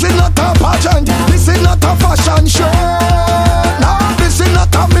 this is not a pageant, this is not a fashion show. No, this is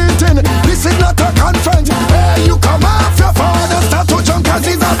not a meeting, this is not a conference.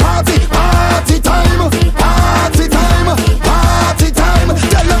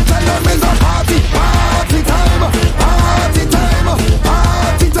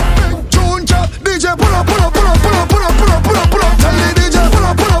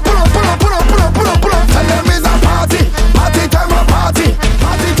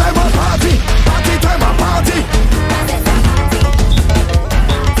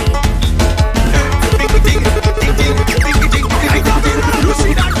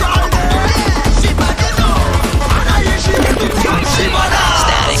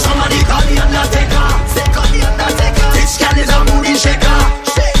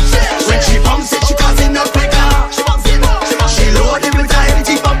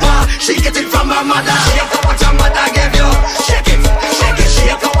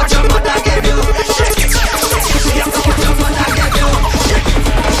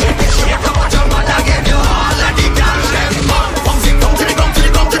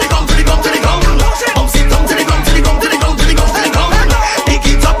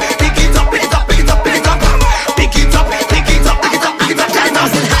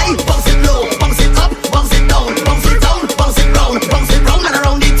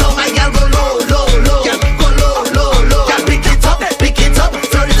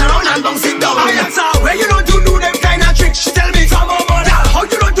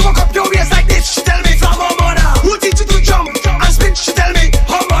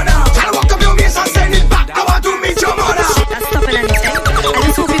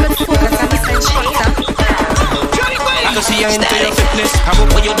 I will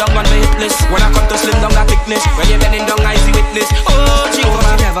put you down on the hit list. When I come to slim down that thickness, when you're bending down, I see witness. Oh, she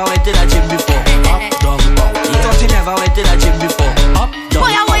never went to the gym before. Up, down, out. You thought you never went to the gym before. Up, down.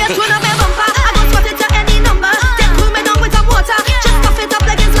 Boy, I want you to know my bumper. I don't spot it to any number. Take cool me down with some water. Just stuff it up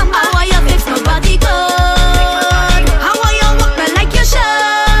like it's lumber. I want you fix my body good. I want you walk me like you should.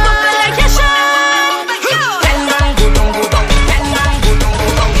 Walk me like you should. Bend down, go down, go down. Bend down, go down, go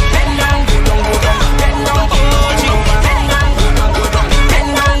down. Bend down, go down, go down. Bend down, oh, she bend down, go down, go down.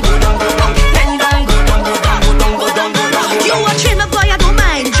 Bend down, go down, go down. Bend down, go down, go down, go down, go down, go down. You a trainer boy, I don't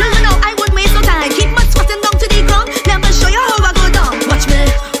mind. Drill me now, I won't waste no time. Keep my squatting down to the ground. Let me show you how I go down. Watch me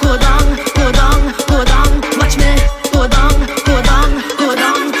go down, go down, go down. Watch me go down, go down, go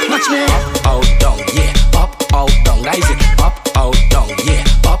down. Watch me. Up, out, down, yeah. Up, out, down, rise it. Up, out, down, yeah.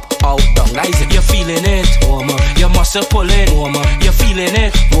 Up, out, down, rise it. You're feeling it, warmer. Your muscle pulling, warmer. You're feeling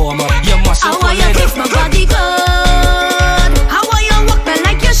it, warmer. Your muscle I want you pulling. fix my body good. I want you walk me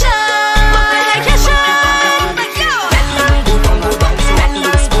like you should. Walk me like you should.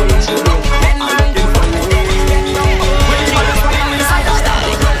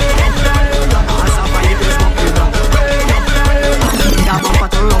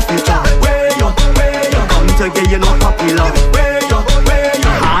 You know popular.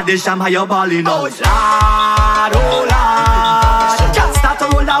 Hard the sham how you balling out. Lord, oh Lord. Just start to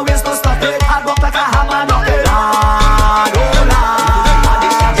roll the waist, don't stop it. Hard work like a hammer, no. Lord, oh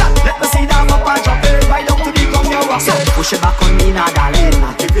Lord. Let me see that bumper drop it. Right down to the ground, you rock it. Push it back on me now, darling.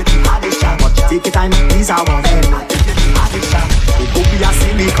 Give it the hardest sham, but take your time, please, I want it. Give it the hardest sham. It could be a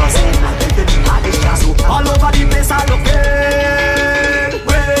silly cousin. Give it the hardest sham. So all over the place, I look it.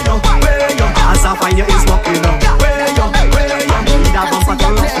 As I find you is walking up. Need a bumper to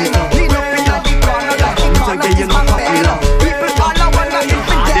rock it up. To get you no popular. People all I wanna is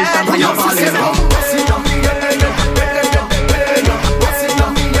me dead. How you falling up?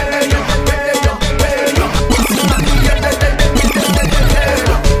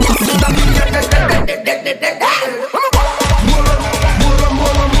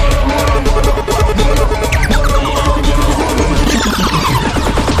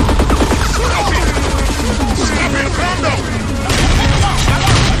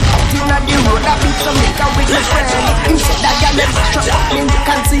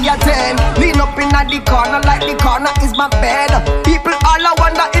 Lean up in the corner like the corner is my bed. People all I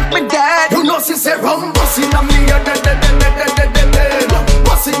wonder if me dead. You know she say rum bussin' on me,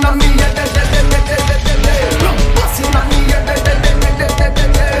 bussin' on me, bussin' on me, bussin' on me.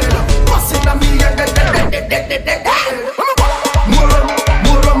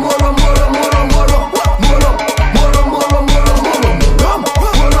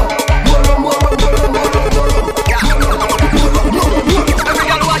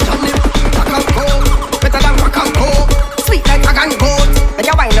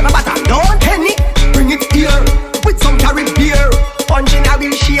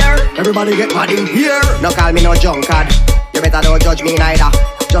 Everybody get mad in here. No call me no junkard. You better don't judge me neither.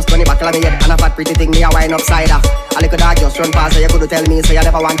 Just turn it back on me head and a fat pretty thing me a wine upside her. A little dog just run past so you could tell me so you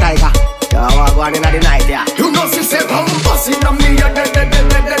never want tiger. You want go on in the night, yeah. You know she say rum bussin' on me, bussin'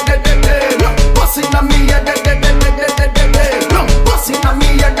 on me, bussin' on me,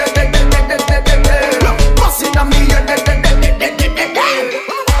 bussin' on me.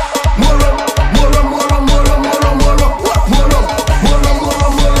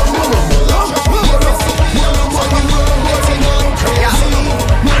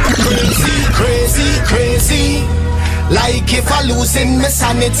 Like if I losing my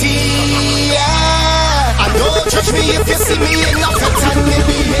sanity, yeah. And don't judge me if you see me in a fit and me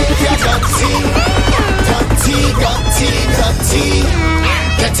behavior dirty. Dirty, dirty, dirty.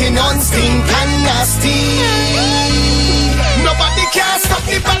 Getting on stink and nasty. Nobody can stop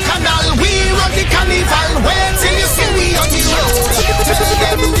the bacchanal. We run the carnival. Wait till you see me on the road.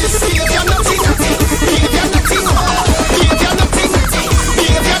 Tell them this, give you nothing. Give you nothing. Give you nothing.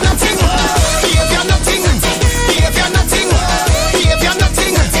 Give you nothing. Give you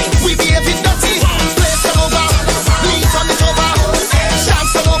nothing. We behave it dirty. Place it over. We turn it over.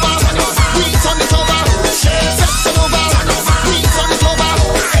 Dance it over. We turn it over. Sex it over. We turn it over.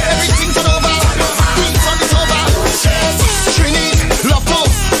 Everything turn over. We turn it over. Trini, love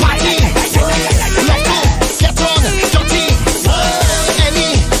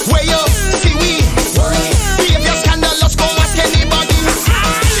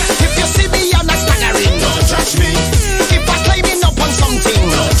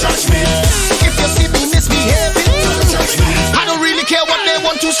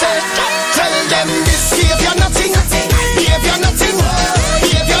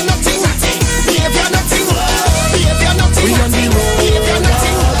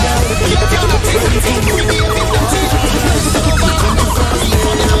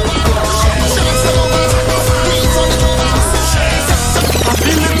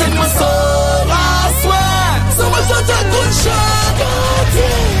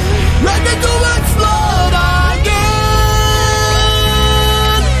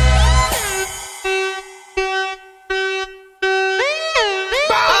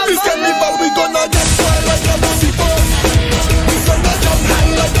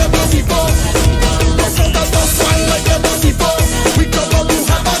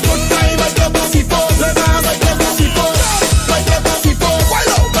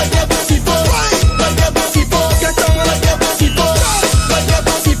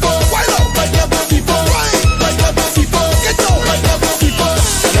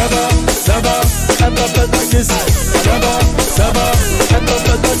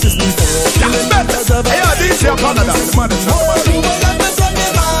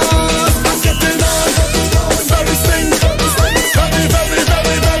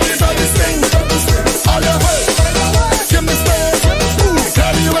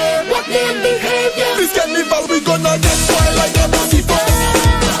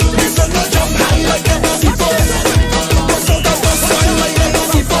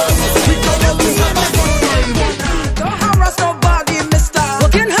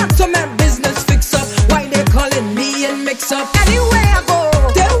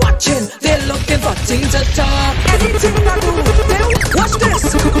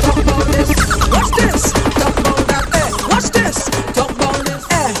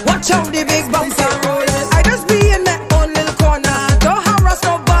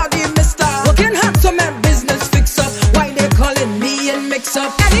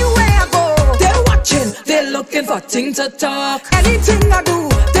for things to talk. Anything I do,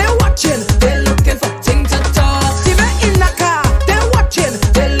 they watching, they looking for things to talk. Even in the car, they watching,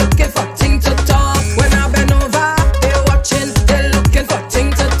 they looking for things to talk. When I bend over, they watching, they looking for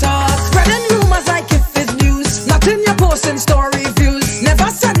things to talk. Spreading rumors like if it's news, nothing you're posting story views. Never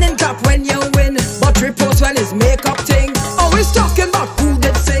sending top when you win, but repost when it's makeup thing. Always talking about who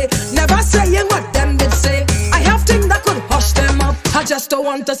did say, never saying what them did say. I have things that could hush them up, I just don't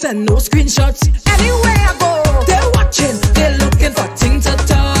want to send no screenshots. Anywhere I go, they're watching, they're looking for things to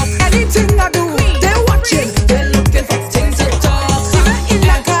talk. Anything I do, they're watching, they're looking for things to talk. Even in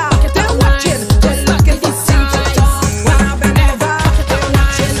the car, they're watching, they're looking for things to talk. When I bend over, they're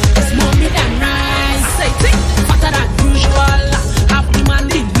watching. It's mommy than rice. Say sick, fatter than usual. Half the man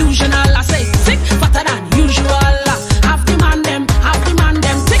delusional. I say sick, fatter than usual. Half the man them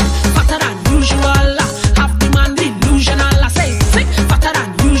sick, fatter than usual. Half the man delusional. I say sick, fatter than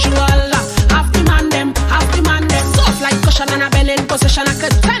usual. Half the man them. Soft like cushion and a bell in position. I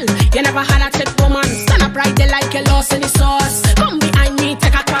could tell you never had a trick woman. Stand up right there like you lost in the sauce. Come behind me,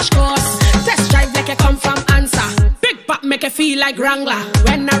 take a crash course. Test drive like you come from answer. Big pop make you feel like Wrangler.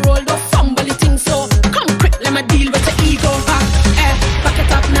 When I roll the fumble it thing so. Come quick, let me deal with the ego. Back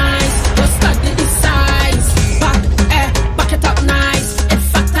it up nice. Don't study the size. Back it up nice. It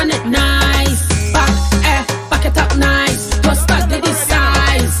fat and it nice. Back it up nice. Don't study the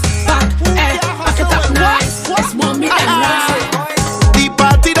size. Back it up nice. It's mommy and right. The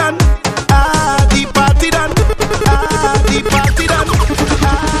party done, the party done, the party done,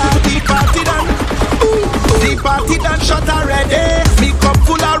 the party done. The party done shot already. Me cup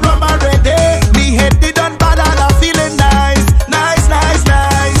full of rum already. Me head did done bad and I'm feeling nice, nice, nice,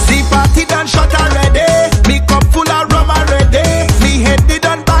 nice. The party done shot already. Me cup full of rum already. Me head did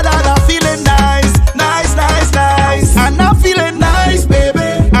done bad and I'm feeling nice, nice, nice, nice. And I'm feeling nice,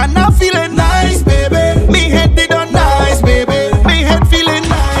 baby. And I'm feeling nice, baby. Me head did done nice, baby. Me head feeling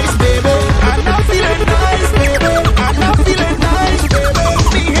nice, baby. And I'm feeling nice, baby. And I'm feeling nice, baby.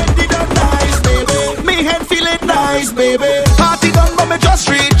 Me head did done nice, baby. Me head feeling nice, baby. Party done, but me just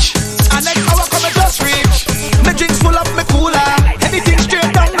reach. And next hour come me just reach. Me drinks full up, me cooler. Anything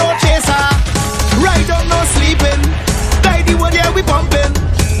straight down, no chaser. Ride on, no sleeping. Die the one, yeah, we pumping.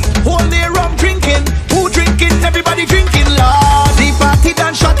 Whole day rum drinking. Who drinking? Everybody drinking, Lord. The party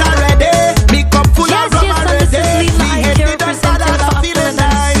done shot already. Me cup full of rum already. Me head did done bad and I'm feeling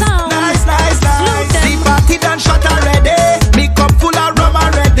nice, nice, nice, nice. The party done shot already. Me cup full of rum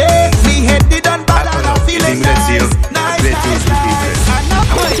already. Me head did done bad and I'm feeling nice, nice, nice,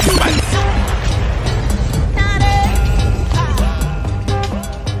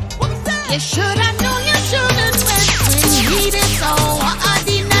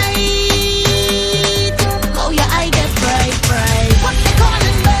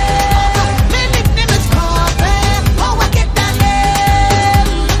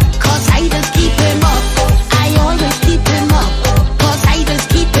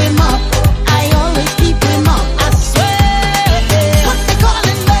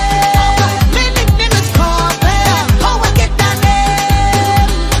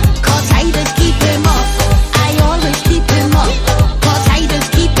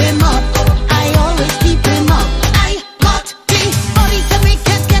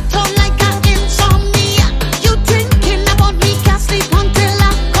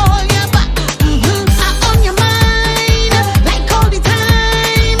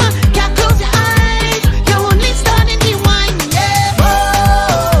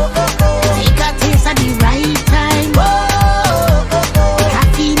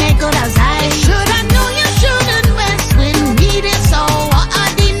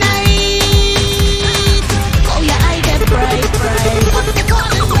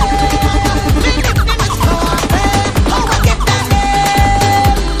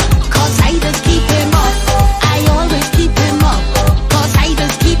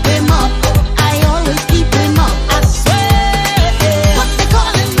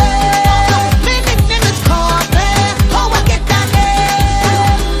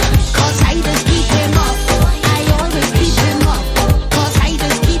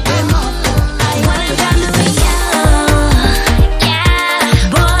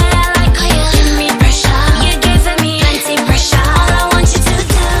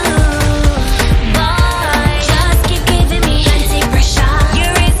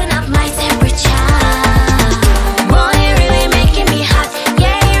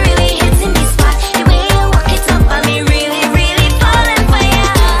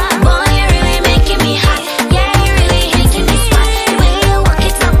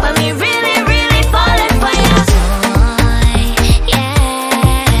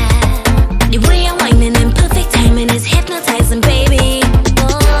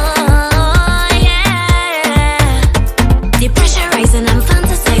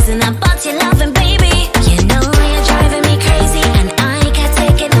 forgetting about your loving, baby. You know you're driving me crazy, and I can't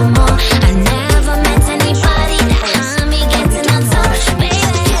take it no more. I never met anybody that had me getting on top, baby.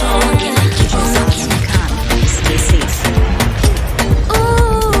 Keep on walking, stay safe.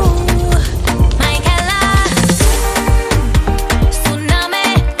 Ooh, my Kala, tsunami,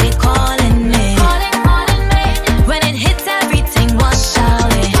 they calling me. When it hits, everything wash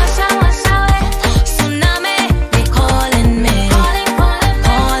away. Tsunami, they calling me.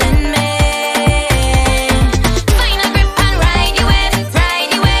 Find a grip and ride you wave,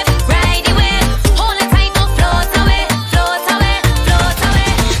 ride you wave, ride you wave. Hold it tight, don't float away, float away, float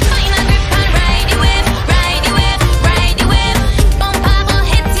away. Find a grip and ride you wave, ride you wave, ride you wave. Bumper will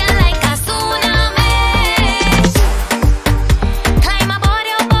hit you like a tsunami. Climb aboard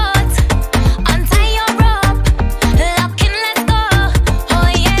your boat, untie your rope, lock in, let's go. Oh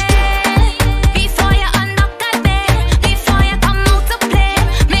yeah. Before you unlock that bed, before you come out to play,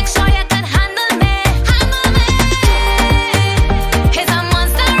 make sure you can handle me, handle me. 'Cause I'm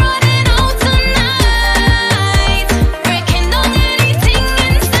monster running out tonight, breaking down anything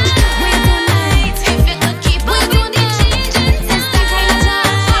inside. If you could keep on doing the changing, it's that kind of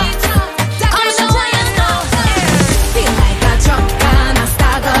night. Come show what you know. Feel like a drunk and a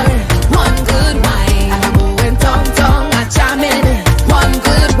stagger. One good wine, and I'm going tongue, a jamming. One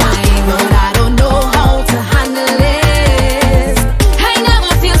good wine, but I don't know how to handle this. I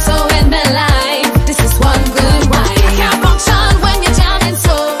never feel so in my life. This is one good wine. I can't function when you're jamming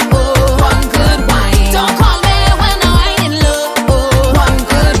so. One good wine. Don't call me when I'm whining low. One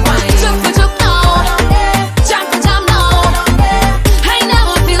good wine. Jump for jump now, jump for jump now. I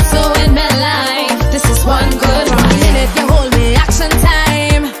never feel so in my life. This is one good wine. If you hold me action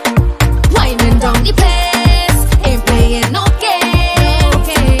time, winding down the place, ain't playing no game.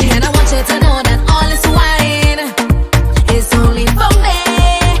 And I want you to know that all this wine is only for me.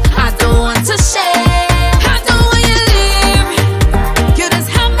 I don't want to share. I don't want you leave. You just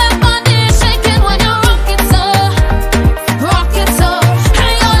have my body shaking when you rock it so, rock it so. I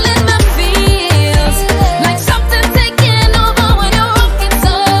all in my feels, like something taking over when you rock it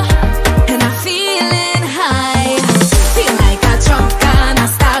so. And I'm feeling high, feel like a drunk and a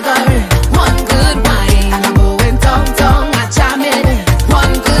stagger. One good wine, and I'm going tongue, a jamming.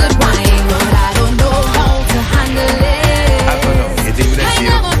 One good wine, but I don't know how to handle it. I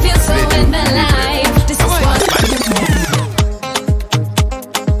never feel so in my life. This is one.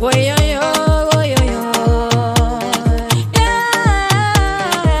 Oh yo yo, oh yo yo, yeah.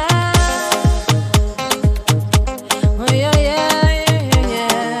 Oh yeah yeah.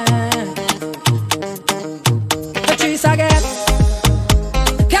 Patrice again.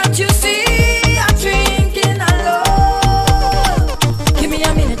 Can't you see I'm drinking alone? Give me a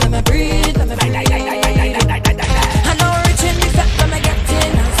minute, let me breathe, let me breathe. I know reaching the fact when I get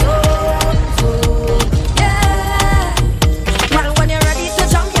in a zone, yeah. Well, when you're ready to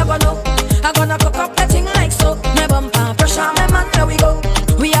jump, you're gonna. I'm gonna cook up the thing like so. My bumper, pressure, my man, there we go.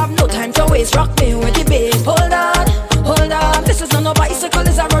 We have no time to waste, rock me with the bass. Hold on, hold on. This is not no bicycle,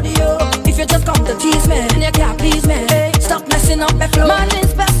 it's a rodeo. If you just come to tease me, and you can't please me, stop messing up my flow. Man,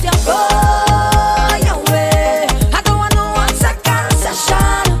 it's best you go your way. I don't want no 1 second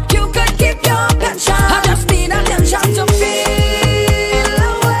session. You could keep your pension. I just need attention to feel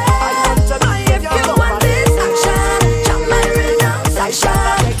away. If you want this action, jump my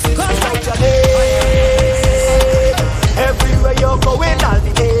renunciation. Everywhere you're going, I'll be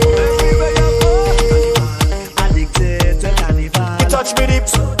there. Addicted to carnival. It touch me deep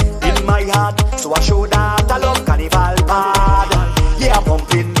in my heart, so I show that I love carnival bad. Yeah,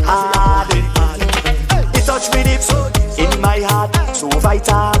 pumping hard. It touch me deep in my heart, so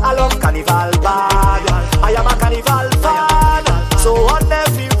vital. I love carnival bad. I am a carnival fan, so on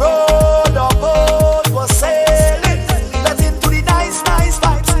every road or boat was sailing, let into the nice vibes.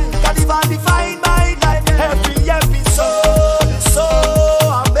 Carnival define my life. Every episode is so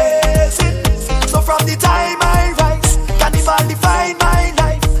amazing. So from the time I rise, carnival define my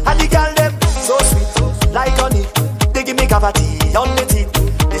life. And the girl them so sweet, like honey. They give me cavity on the teeth.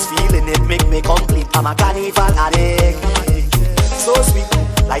 This feeling it make me complete. I'm a carnival addict. So sweet,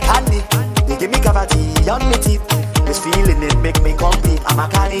 like honey. They give me cavity on my teeth. This feeling it make me complete. I'm a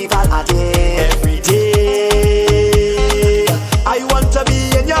carnival addict. Every day I want to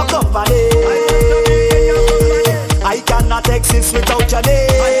be in your company. I cannot exist without your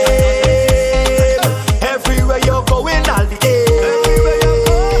name. Everywhere you're going, I'll be there.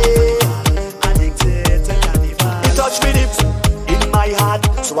 Addicted to carnival. It touch me deep in my heart,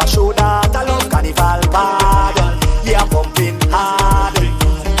 so I show that I love carnival bad. Yeah, I'm pumping hard.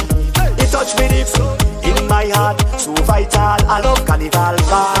 It touch me deep in my heart, so vital. I love carnival carnival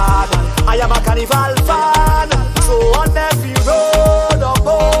fan. I am a carnival fan. So on every road or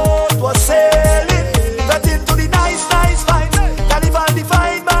boat was sailing, got into the nice, nice vibes. Carnival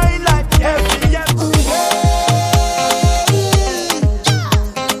defined my life. Every year.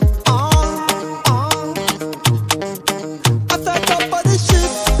 After top of the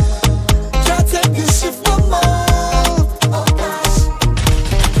ship, can't take this shift no more. Oh gosh,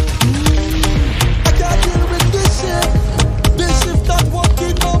 I can't deal with this shit. This shift not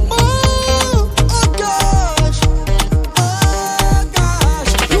working no more. Oh gosh,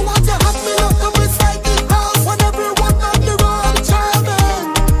 you want to have me look up inside the house when everyone on the road jamming.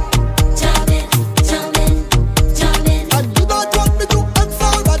 And you don't want me to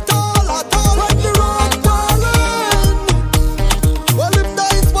answer at all when the road calling. Well, if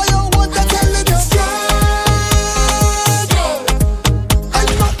that is why I want to tell it straight, I'm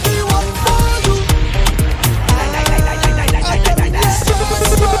not the one for you.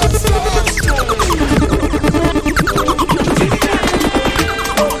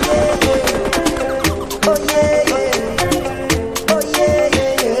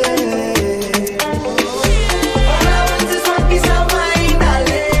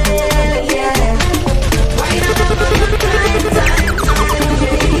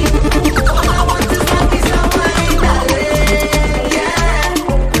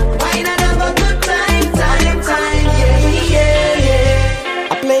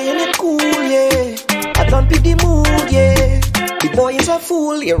 I'm playing it cool, yeah. I don't be the mood, yeah. The boy is a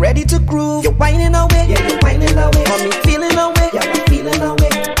fool, you're ready to groove. You're whining away, yeah, you're whining away. Got me feeling away, yeah, I'm feeling away.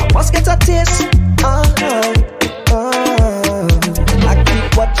 I must get a taste, I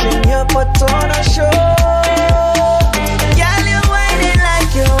keep watching you put on a show. Girl, you're whining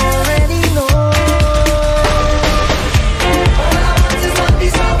like you already know. All I want is one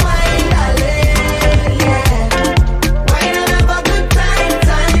piece of wine, darling, yeah. Wine and have a good time,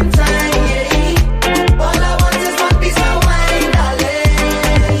 yeah. All I want is one piece of wine, darling,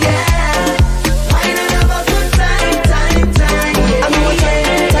 yeah. Wine and have a good time, yeah. I know what time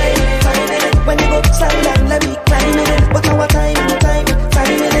in it. When you go slide down, let me climb in it. What our time in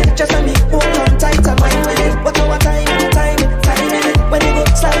it. Just let me hold on tight and wine with it. What our time in it. When you go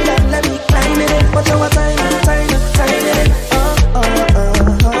slide down, let me climb in it. What our time in it.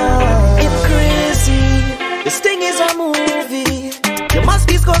 It's crazy. This thing is a movie. You must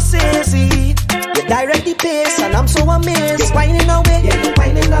be Scorsese. You direct the pace and I'm so amazed. You're whining away, yeah, you're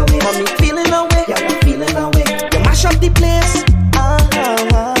whining away. Got me feeling away, yeah, I'm feeling away. You mash up the place.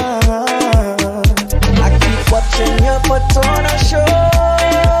 I keep watching you put on a show.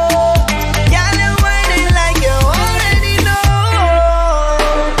 Girl, you're whining like you already know.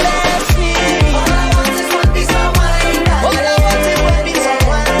 Bless me. All I want is one piece of wine, darling. All I want is one piece of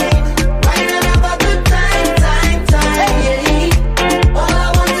wine. Wine and have a good time, yeah. All I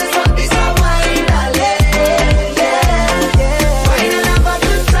want is one piece of wine, darling, yeah. Wine and have a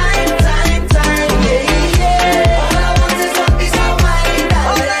good time, yeah. All I want is one piece of wine,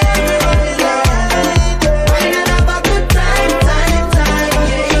 darling. All I ever want is wine and have a good time,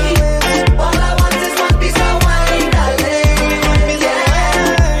 yeah. All I want is one piece of wine, darling, yeah.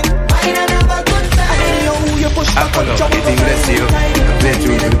 Wine and have a good time. I know you push back on Apollo, you think bless you? I play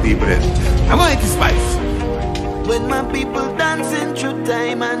tune for the people then. I want it spice. When my people dancing through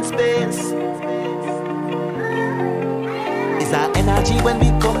time and space, it's our energy when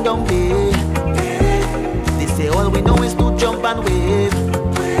we come down here. They say all we know is to jump and wave.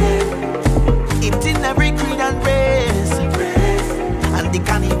 It's in every creed and race, and the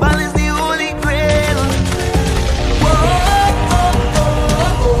carnival is the holy grail. Whoa,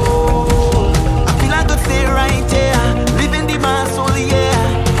 I feel I could stay right here, living the mass soul,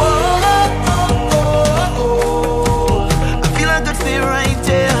 yeah. I feel I could stay right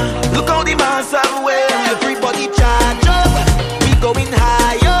here. Look how the mass have way. Everybody charge up, we going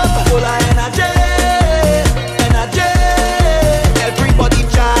high up, full of energy. Everybody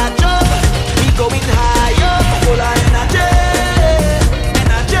charge up, we going high up, full of energy.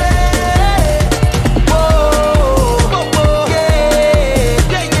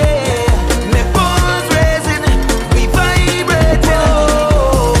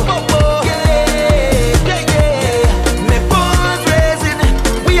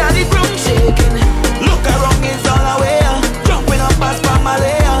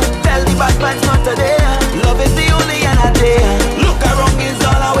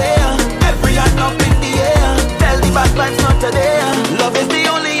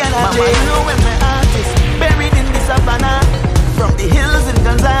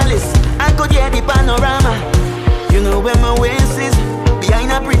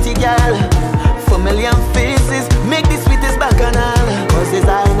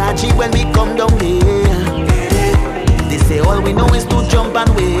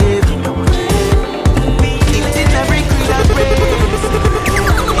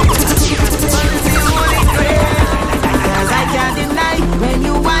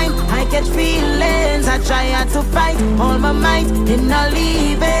 catch feelings. I try hard to fight all my might in not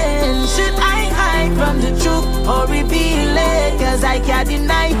leaving. Should I hide from the truth or reveal it? Cause I can't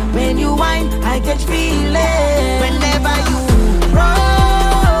deny when you whine, I catch feelings. Whenever you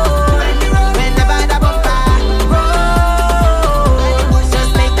roll, whenever the bumper roll,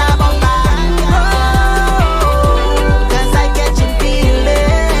 just make the bumper roll. Cause I catching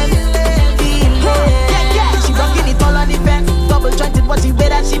feelings. Yeah, she rocking it all on the fence. Double jointed, what she wear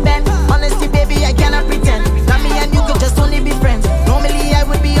that she bent. Honestly, baby, I cannot pretend. Now me and you could just only be friends. Normally I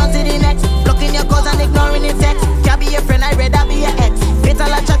would be on to the next, blocking your calls and ignoring your text. Can't be a friend, I'd rather be your ex.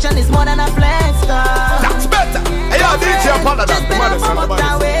 Fatal attraction is more than a flex. That's better. Hey, yo, DJ Paladin, the man is on the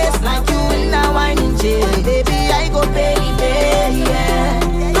waist like you in a whining jail. Baby, I go baby,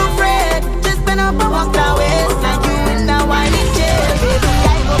 yeah. No fret, just been up and walk that waist like you in a whining jail. Baby,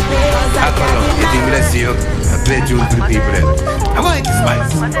 I go pay. It bless you. I play tune to the people then. I want it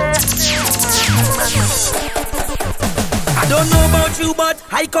spice. I don't know about you, but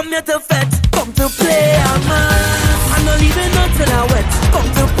I come here to fetch. Come to play a man. I'm not leaving until I wet. Come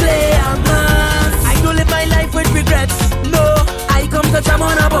to play a man. I don't live my life with regrets. No, I come to jam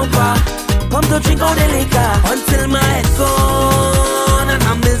on a bumper. Come to drink all the liquor until my head gone and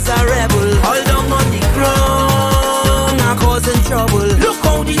I'm miserable. All down on the ground, I'm causing trouble. Look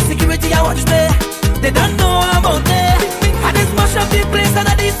how the security I watch me. They don't know about me. I just mash up the place and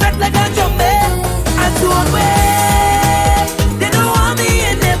I defect like a jumpy. I do away. They don't want me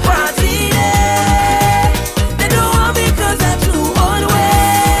in the party. They don't want me cause I'm too on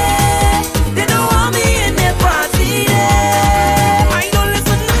way. They don't want me in the party. I don't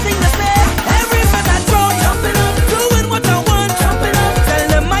listen to nothing they say. Every man I throw, jumping up, doing what I want, jumping up. Tell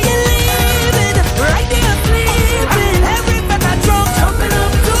them I ain't leaving, right there sleeping. Every man I throw, jumping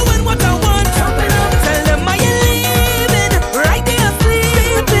up, doing what I want, jumping up. Tell them I ain't leaving, right there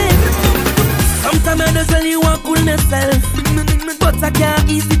sleeping. Sometimes I just tell you I cool myself, but I can't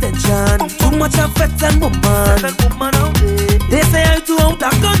ease the tension. Too much affect and woman. They say I'm too out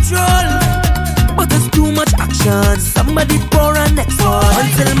of control, but there's too much action. Somebody pour a next one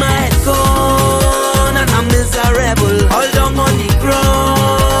until my head gone and I'm miserable. All down on the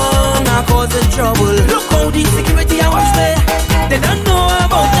ground, I'm causing trouble. Look how the security I watch me. They don't know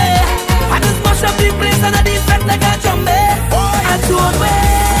about me. I just mash up the place and I defect like a zombie. I do away.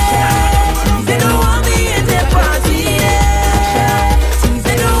 They don't want me in their party.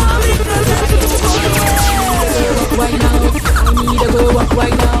 They don't want me cause I'm too old. Right now, I need to go up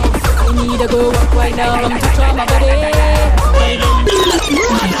right now. I need to go up right now. I'm touching on my body.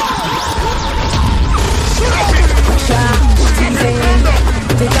 Pressure, teasing.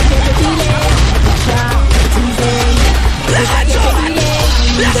 Take a get the feeling. Pressure, teasing. Take a get the feeling.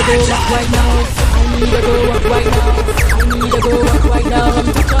 I need to go up right now. I need to go up right now. I need to go up right now. I'm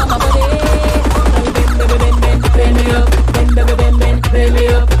touching on my body. Bend me up, bend me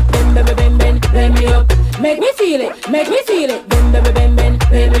up, bend me up. Make me feel it, make me feel it. Bend me up,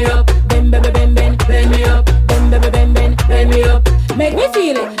 bend me up, bend me up. Make me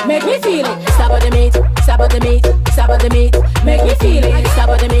feel it, make me feel it. Stop at the meat, stop at the meat, stop at the meat. Make me feel it. Stop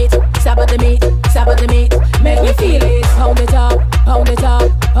at the meat, stop at the meat, stop at the meat. Make me feel it. Pound it up, pound it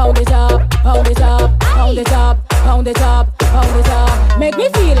up, pound it up, pound it up, pound it up, pound it up, pound it up. Make me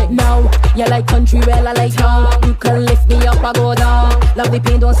feel it now. You like country, well I like town. You can lift me up, I go down. Love the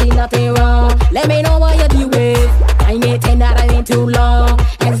pain, don't see nothing wrong. Let me know what you deal with. I ain't saying that I ain't too long.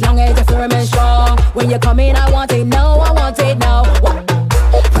 As long as you're firm and strong. When you come in, I want it now, I want it now. What?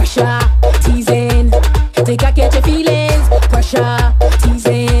 Pressure, teasing. Take a catch your feelings. Pressure,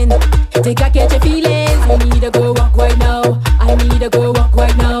 teasing. Take a catch your feelings. I need to go walk right now. I need to go walk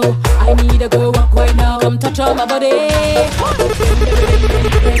right now. I need to go walk right now. Come touch on my body.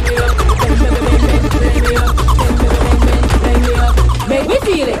 Make me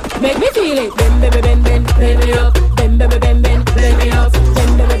feel it, make me feel it. Bend me up, bend me up, bend me up,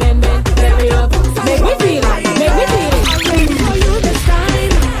 bend me up. Make me feel it, make me feel it. I'm ready for you this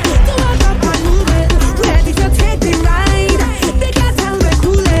time. To walk up and move it, ready to take the ride. They got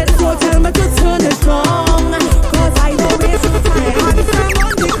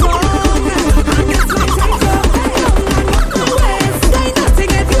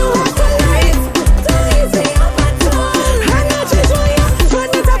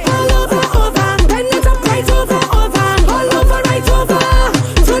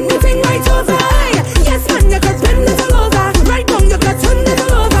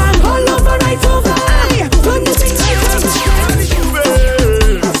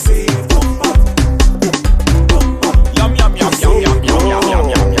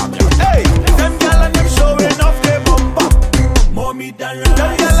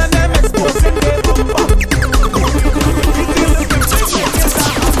girl and them exposing their bumper.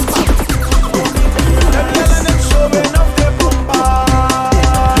 Them girl and them showing off their bumper.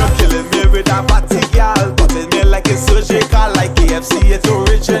 You're killing me with that body, girl. Cutting me like it's surgical, like KFC, it's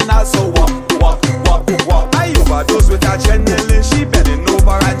original. So walk. I overdose with that adrenaline. She bending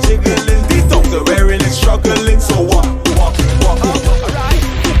over and jiggling. The doctor wearing it, struggling. So walk. Alright.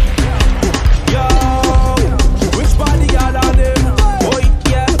 Yo, which body y'all on them? Boy,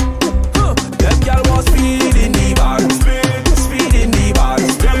 yeah. Them y'all was speed in the bar. Speed in the bar.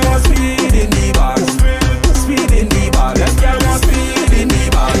 Them was speed in the bar. Speed in the bar. Them y'all was speed in the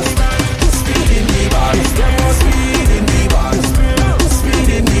bar. Speed in the bar. Them was speed in the bar. Speed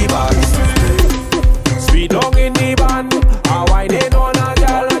in the bar. Speed down in the band. I whining on a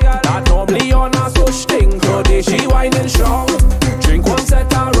girl that normally on a such thing. Today she whining strong. Drink one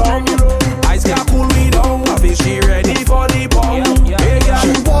set of rum. Ice can cool me down. I think she ready for the bomb. Hey, girl.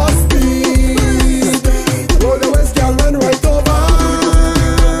 She was speed. Roll the waist, girl, and right over.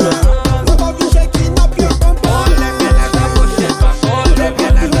 Love you shaking up your bumper. All them girls are push it back. All them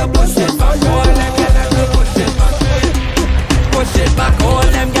girls are push it back. All them girls are push it back. Push it back. All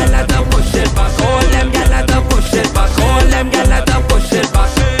them girls are push it back. All them girls are push it back. All them girls are push it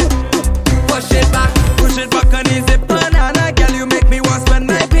back. Push it back. Push it back and easy banana. Girl, you make me want spend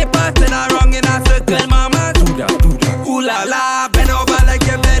my paper. Turn around in a circle, mama. Do that. Ooh la la. Bend over like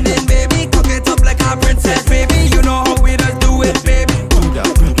you're bending, baby. Cook it up like a princess, baby. You know how we just do it, baby. Do that.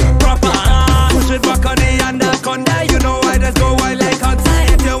 Proper. Push it back on the anaconda. You know I just go wild like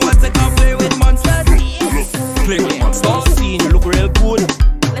outside. If you want to come play with monsters, play with monsters. Oh, see, you look real cool.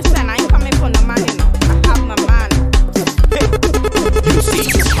 Listen, I ain't coming for no man, you know. I have my man. You see,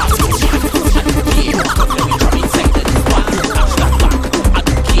 you have to come let me jump inside of this bar. Catch that back. I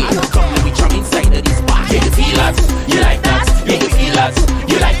don't care. Come let me jump inside of this bar. Yeah, you feel that? You like that? Yeah, you feel that?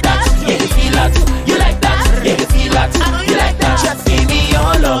 You like that? Yeah, you feel that? You like that? Yeah, you feel that? You like that? Just give me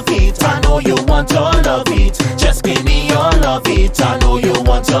all of it. I know you want all of it. Just give me all of it. I know you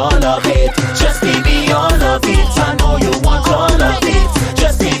want all of it. Just give me all of it. I know you want all of it.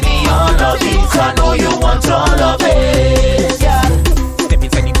 Just give me all of it. I know you want all of it. Yeah. Step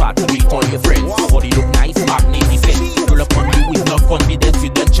inside the party with all your friends. Body look nice, magnificent. Roll up on you with enough confidence. You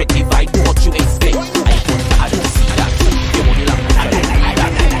don't check the vibe, what you expect. I don't see that. You want the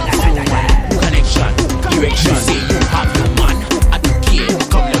connection, erection. Say you have your man. I don't care.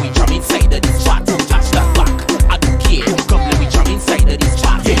 Come let me jump inside of this chat. Catch that back. I don't care. Come let me jump inside of this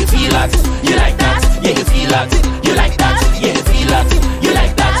chat. Yeah, you feel that? You like that? Yeah, you feel that? You like that? Yeah, you feel that? You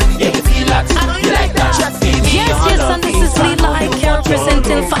like that? Yeah, you feel that? You like that? Just give me all of And this is Lila I Can't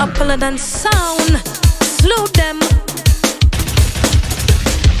presenting for Apollo and Sound. Slow them.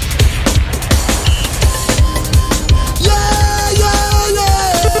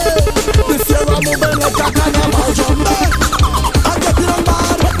 This year I'm moving like a carnival jumper. I get it on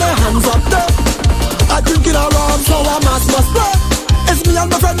bad, put my hands up there. I drink it around, so I must spread. It's me and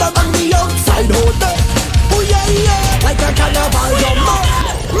my friend that on the outside hold there. Oh yeah, like a carnival jumper.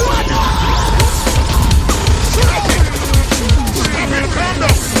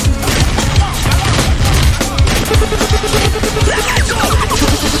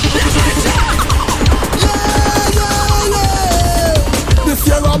 This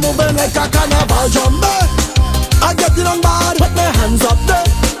year I'm moving like a carnival jumper. I get it on bad, put my hands up there.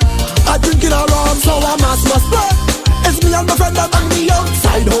 I drink it around, so I must spread. It's me and my friend that on the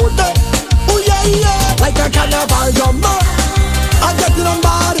outside hold there. Oh yeah, like a carnival jumper. I get it on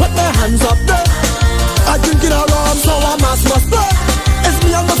bad, put my hands up there. I drink it around, so I must spread. It's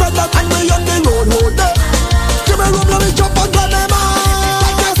me and my friend that on the road hold there. Give me room, let me jump on the man.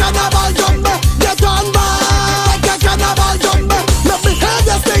 Like a carnival jumper, get on bad. Like a carnival jumper, let me hear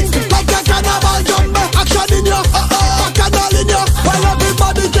this thing. Like a carnival jumper, action in ya, bacchanal in ya. While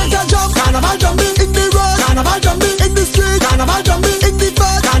everybody take a jump. Carnival jumping in the road, carnival jumping in the street, carnival jumping in the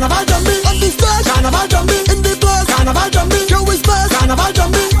bed, carnival jumping on the stage, carnival jumping in the place, carnival jumping, you is best, carnival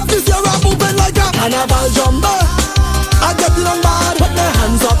jumping. This year I'm moving like a carnival jumper. I get it on bad, put my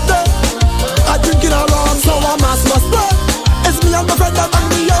hands up there. I drink it around, so I must spread. It's me and my friend that on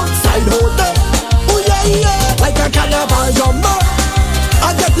the outside hold there. Oh yeah, like a carnival jumper.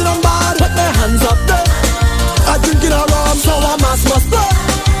 I get it on bad, put my hands up there. I drink it around, so I must spread.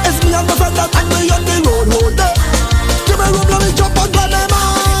 It's me and my friend that on the road hold there. Give me room, let me jump on the man.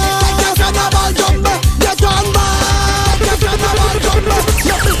 Like a carnival jumper, get on bad. Like a carnival jumper,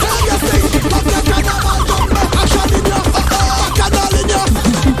 let me tell you thing. Like a carnival jumper, action in ya, bacchanal in ya.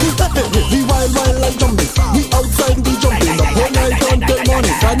 We wild like jumping, we outside we jumping up all night until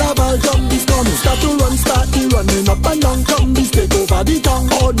morning. Carnival jump is coming, start to run, start the running up and down, come be still.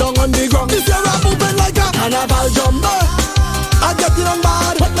 out down on the ground. This year I'm moving like a carnival jumper. I get it on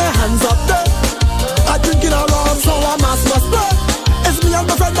bad, put my hands up there. I drinking a rum, so I must spread. It's me and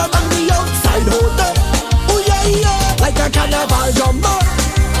my friend that on the outside holder. Oh yeah, yeah, like a carnival jumper.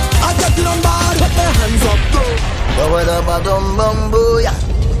 I get it on bad, put my hands up there. What about bumbo, yeah.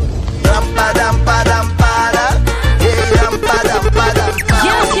 Rampa dampa dampa da. Yeah, rampa dampa dampa.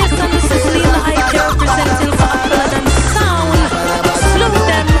 Yes, and this is Lila Hype representing Scotland and sound. Slow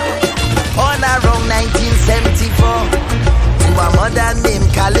them. On around 1974, to a mother named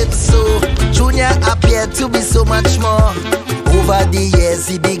Calypso, Junior appeared to be so much more. Over the years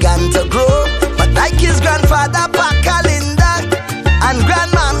he began to grow, but like his grandfather Paca Linda and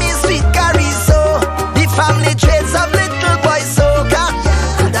grandmammy Sweet Cariso, the family traits of little boy Soca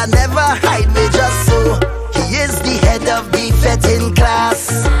could I never hide me just so. He is the head of the fetting class,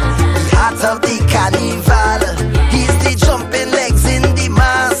 the heart of the carnival.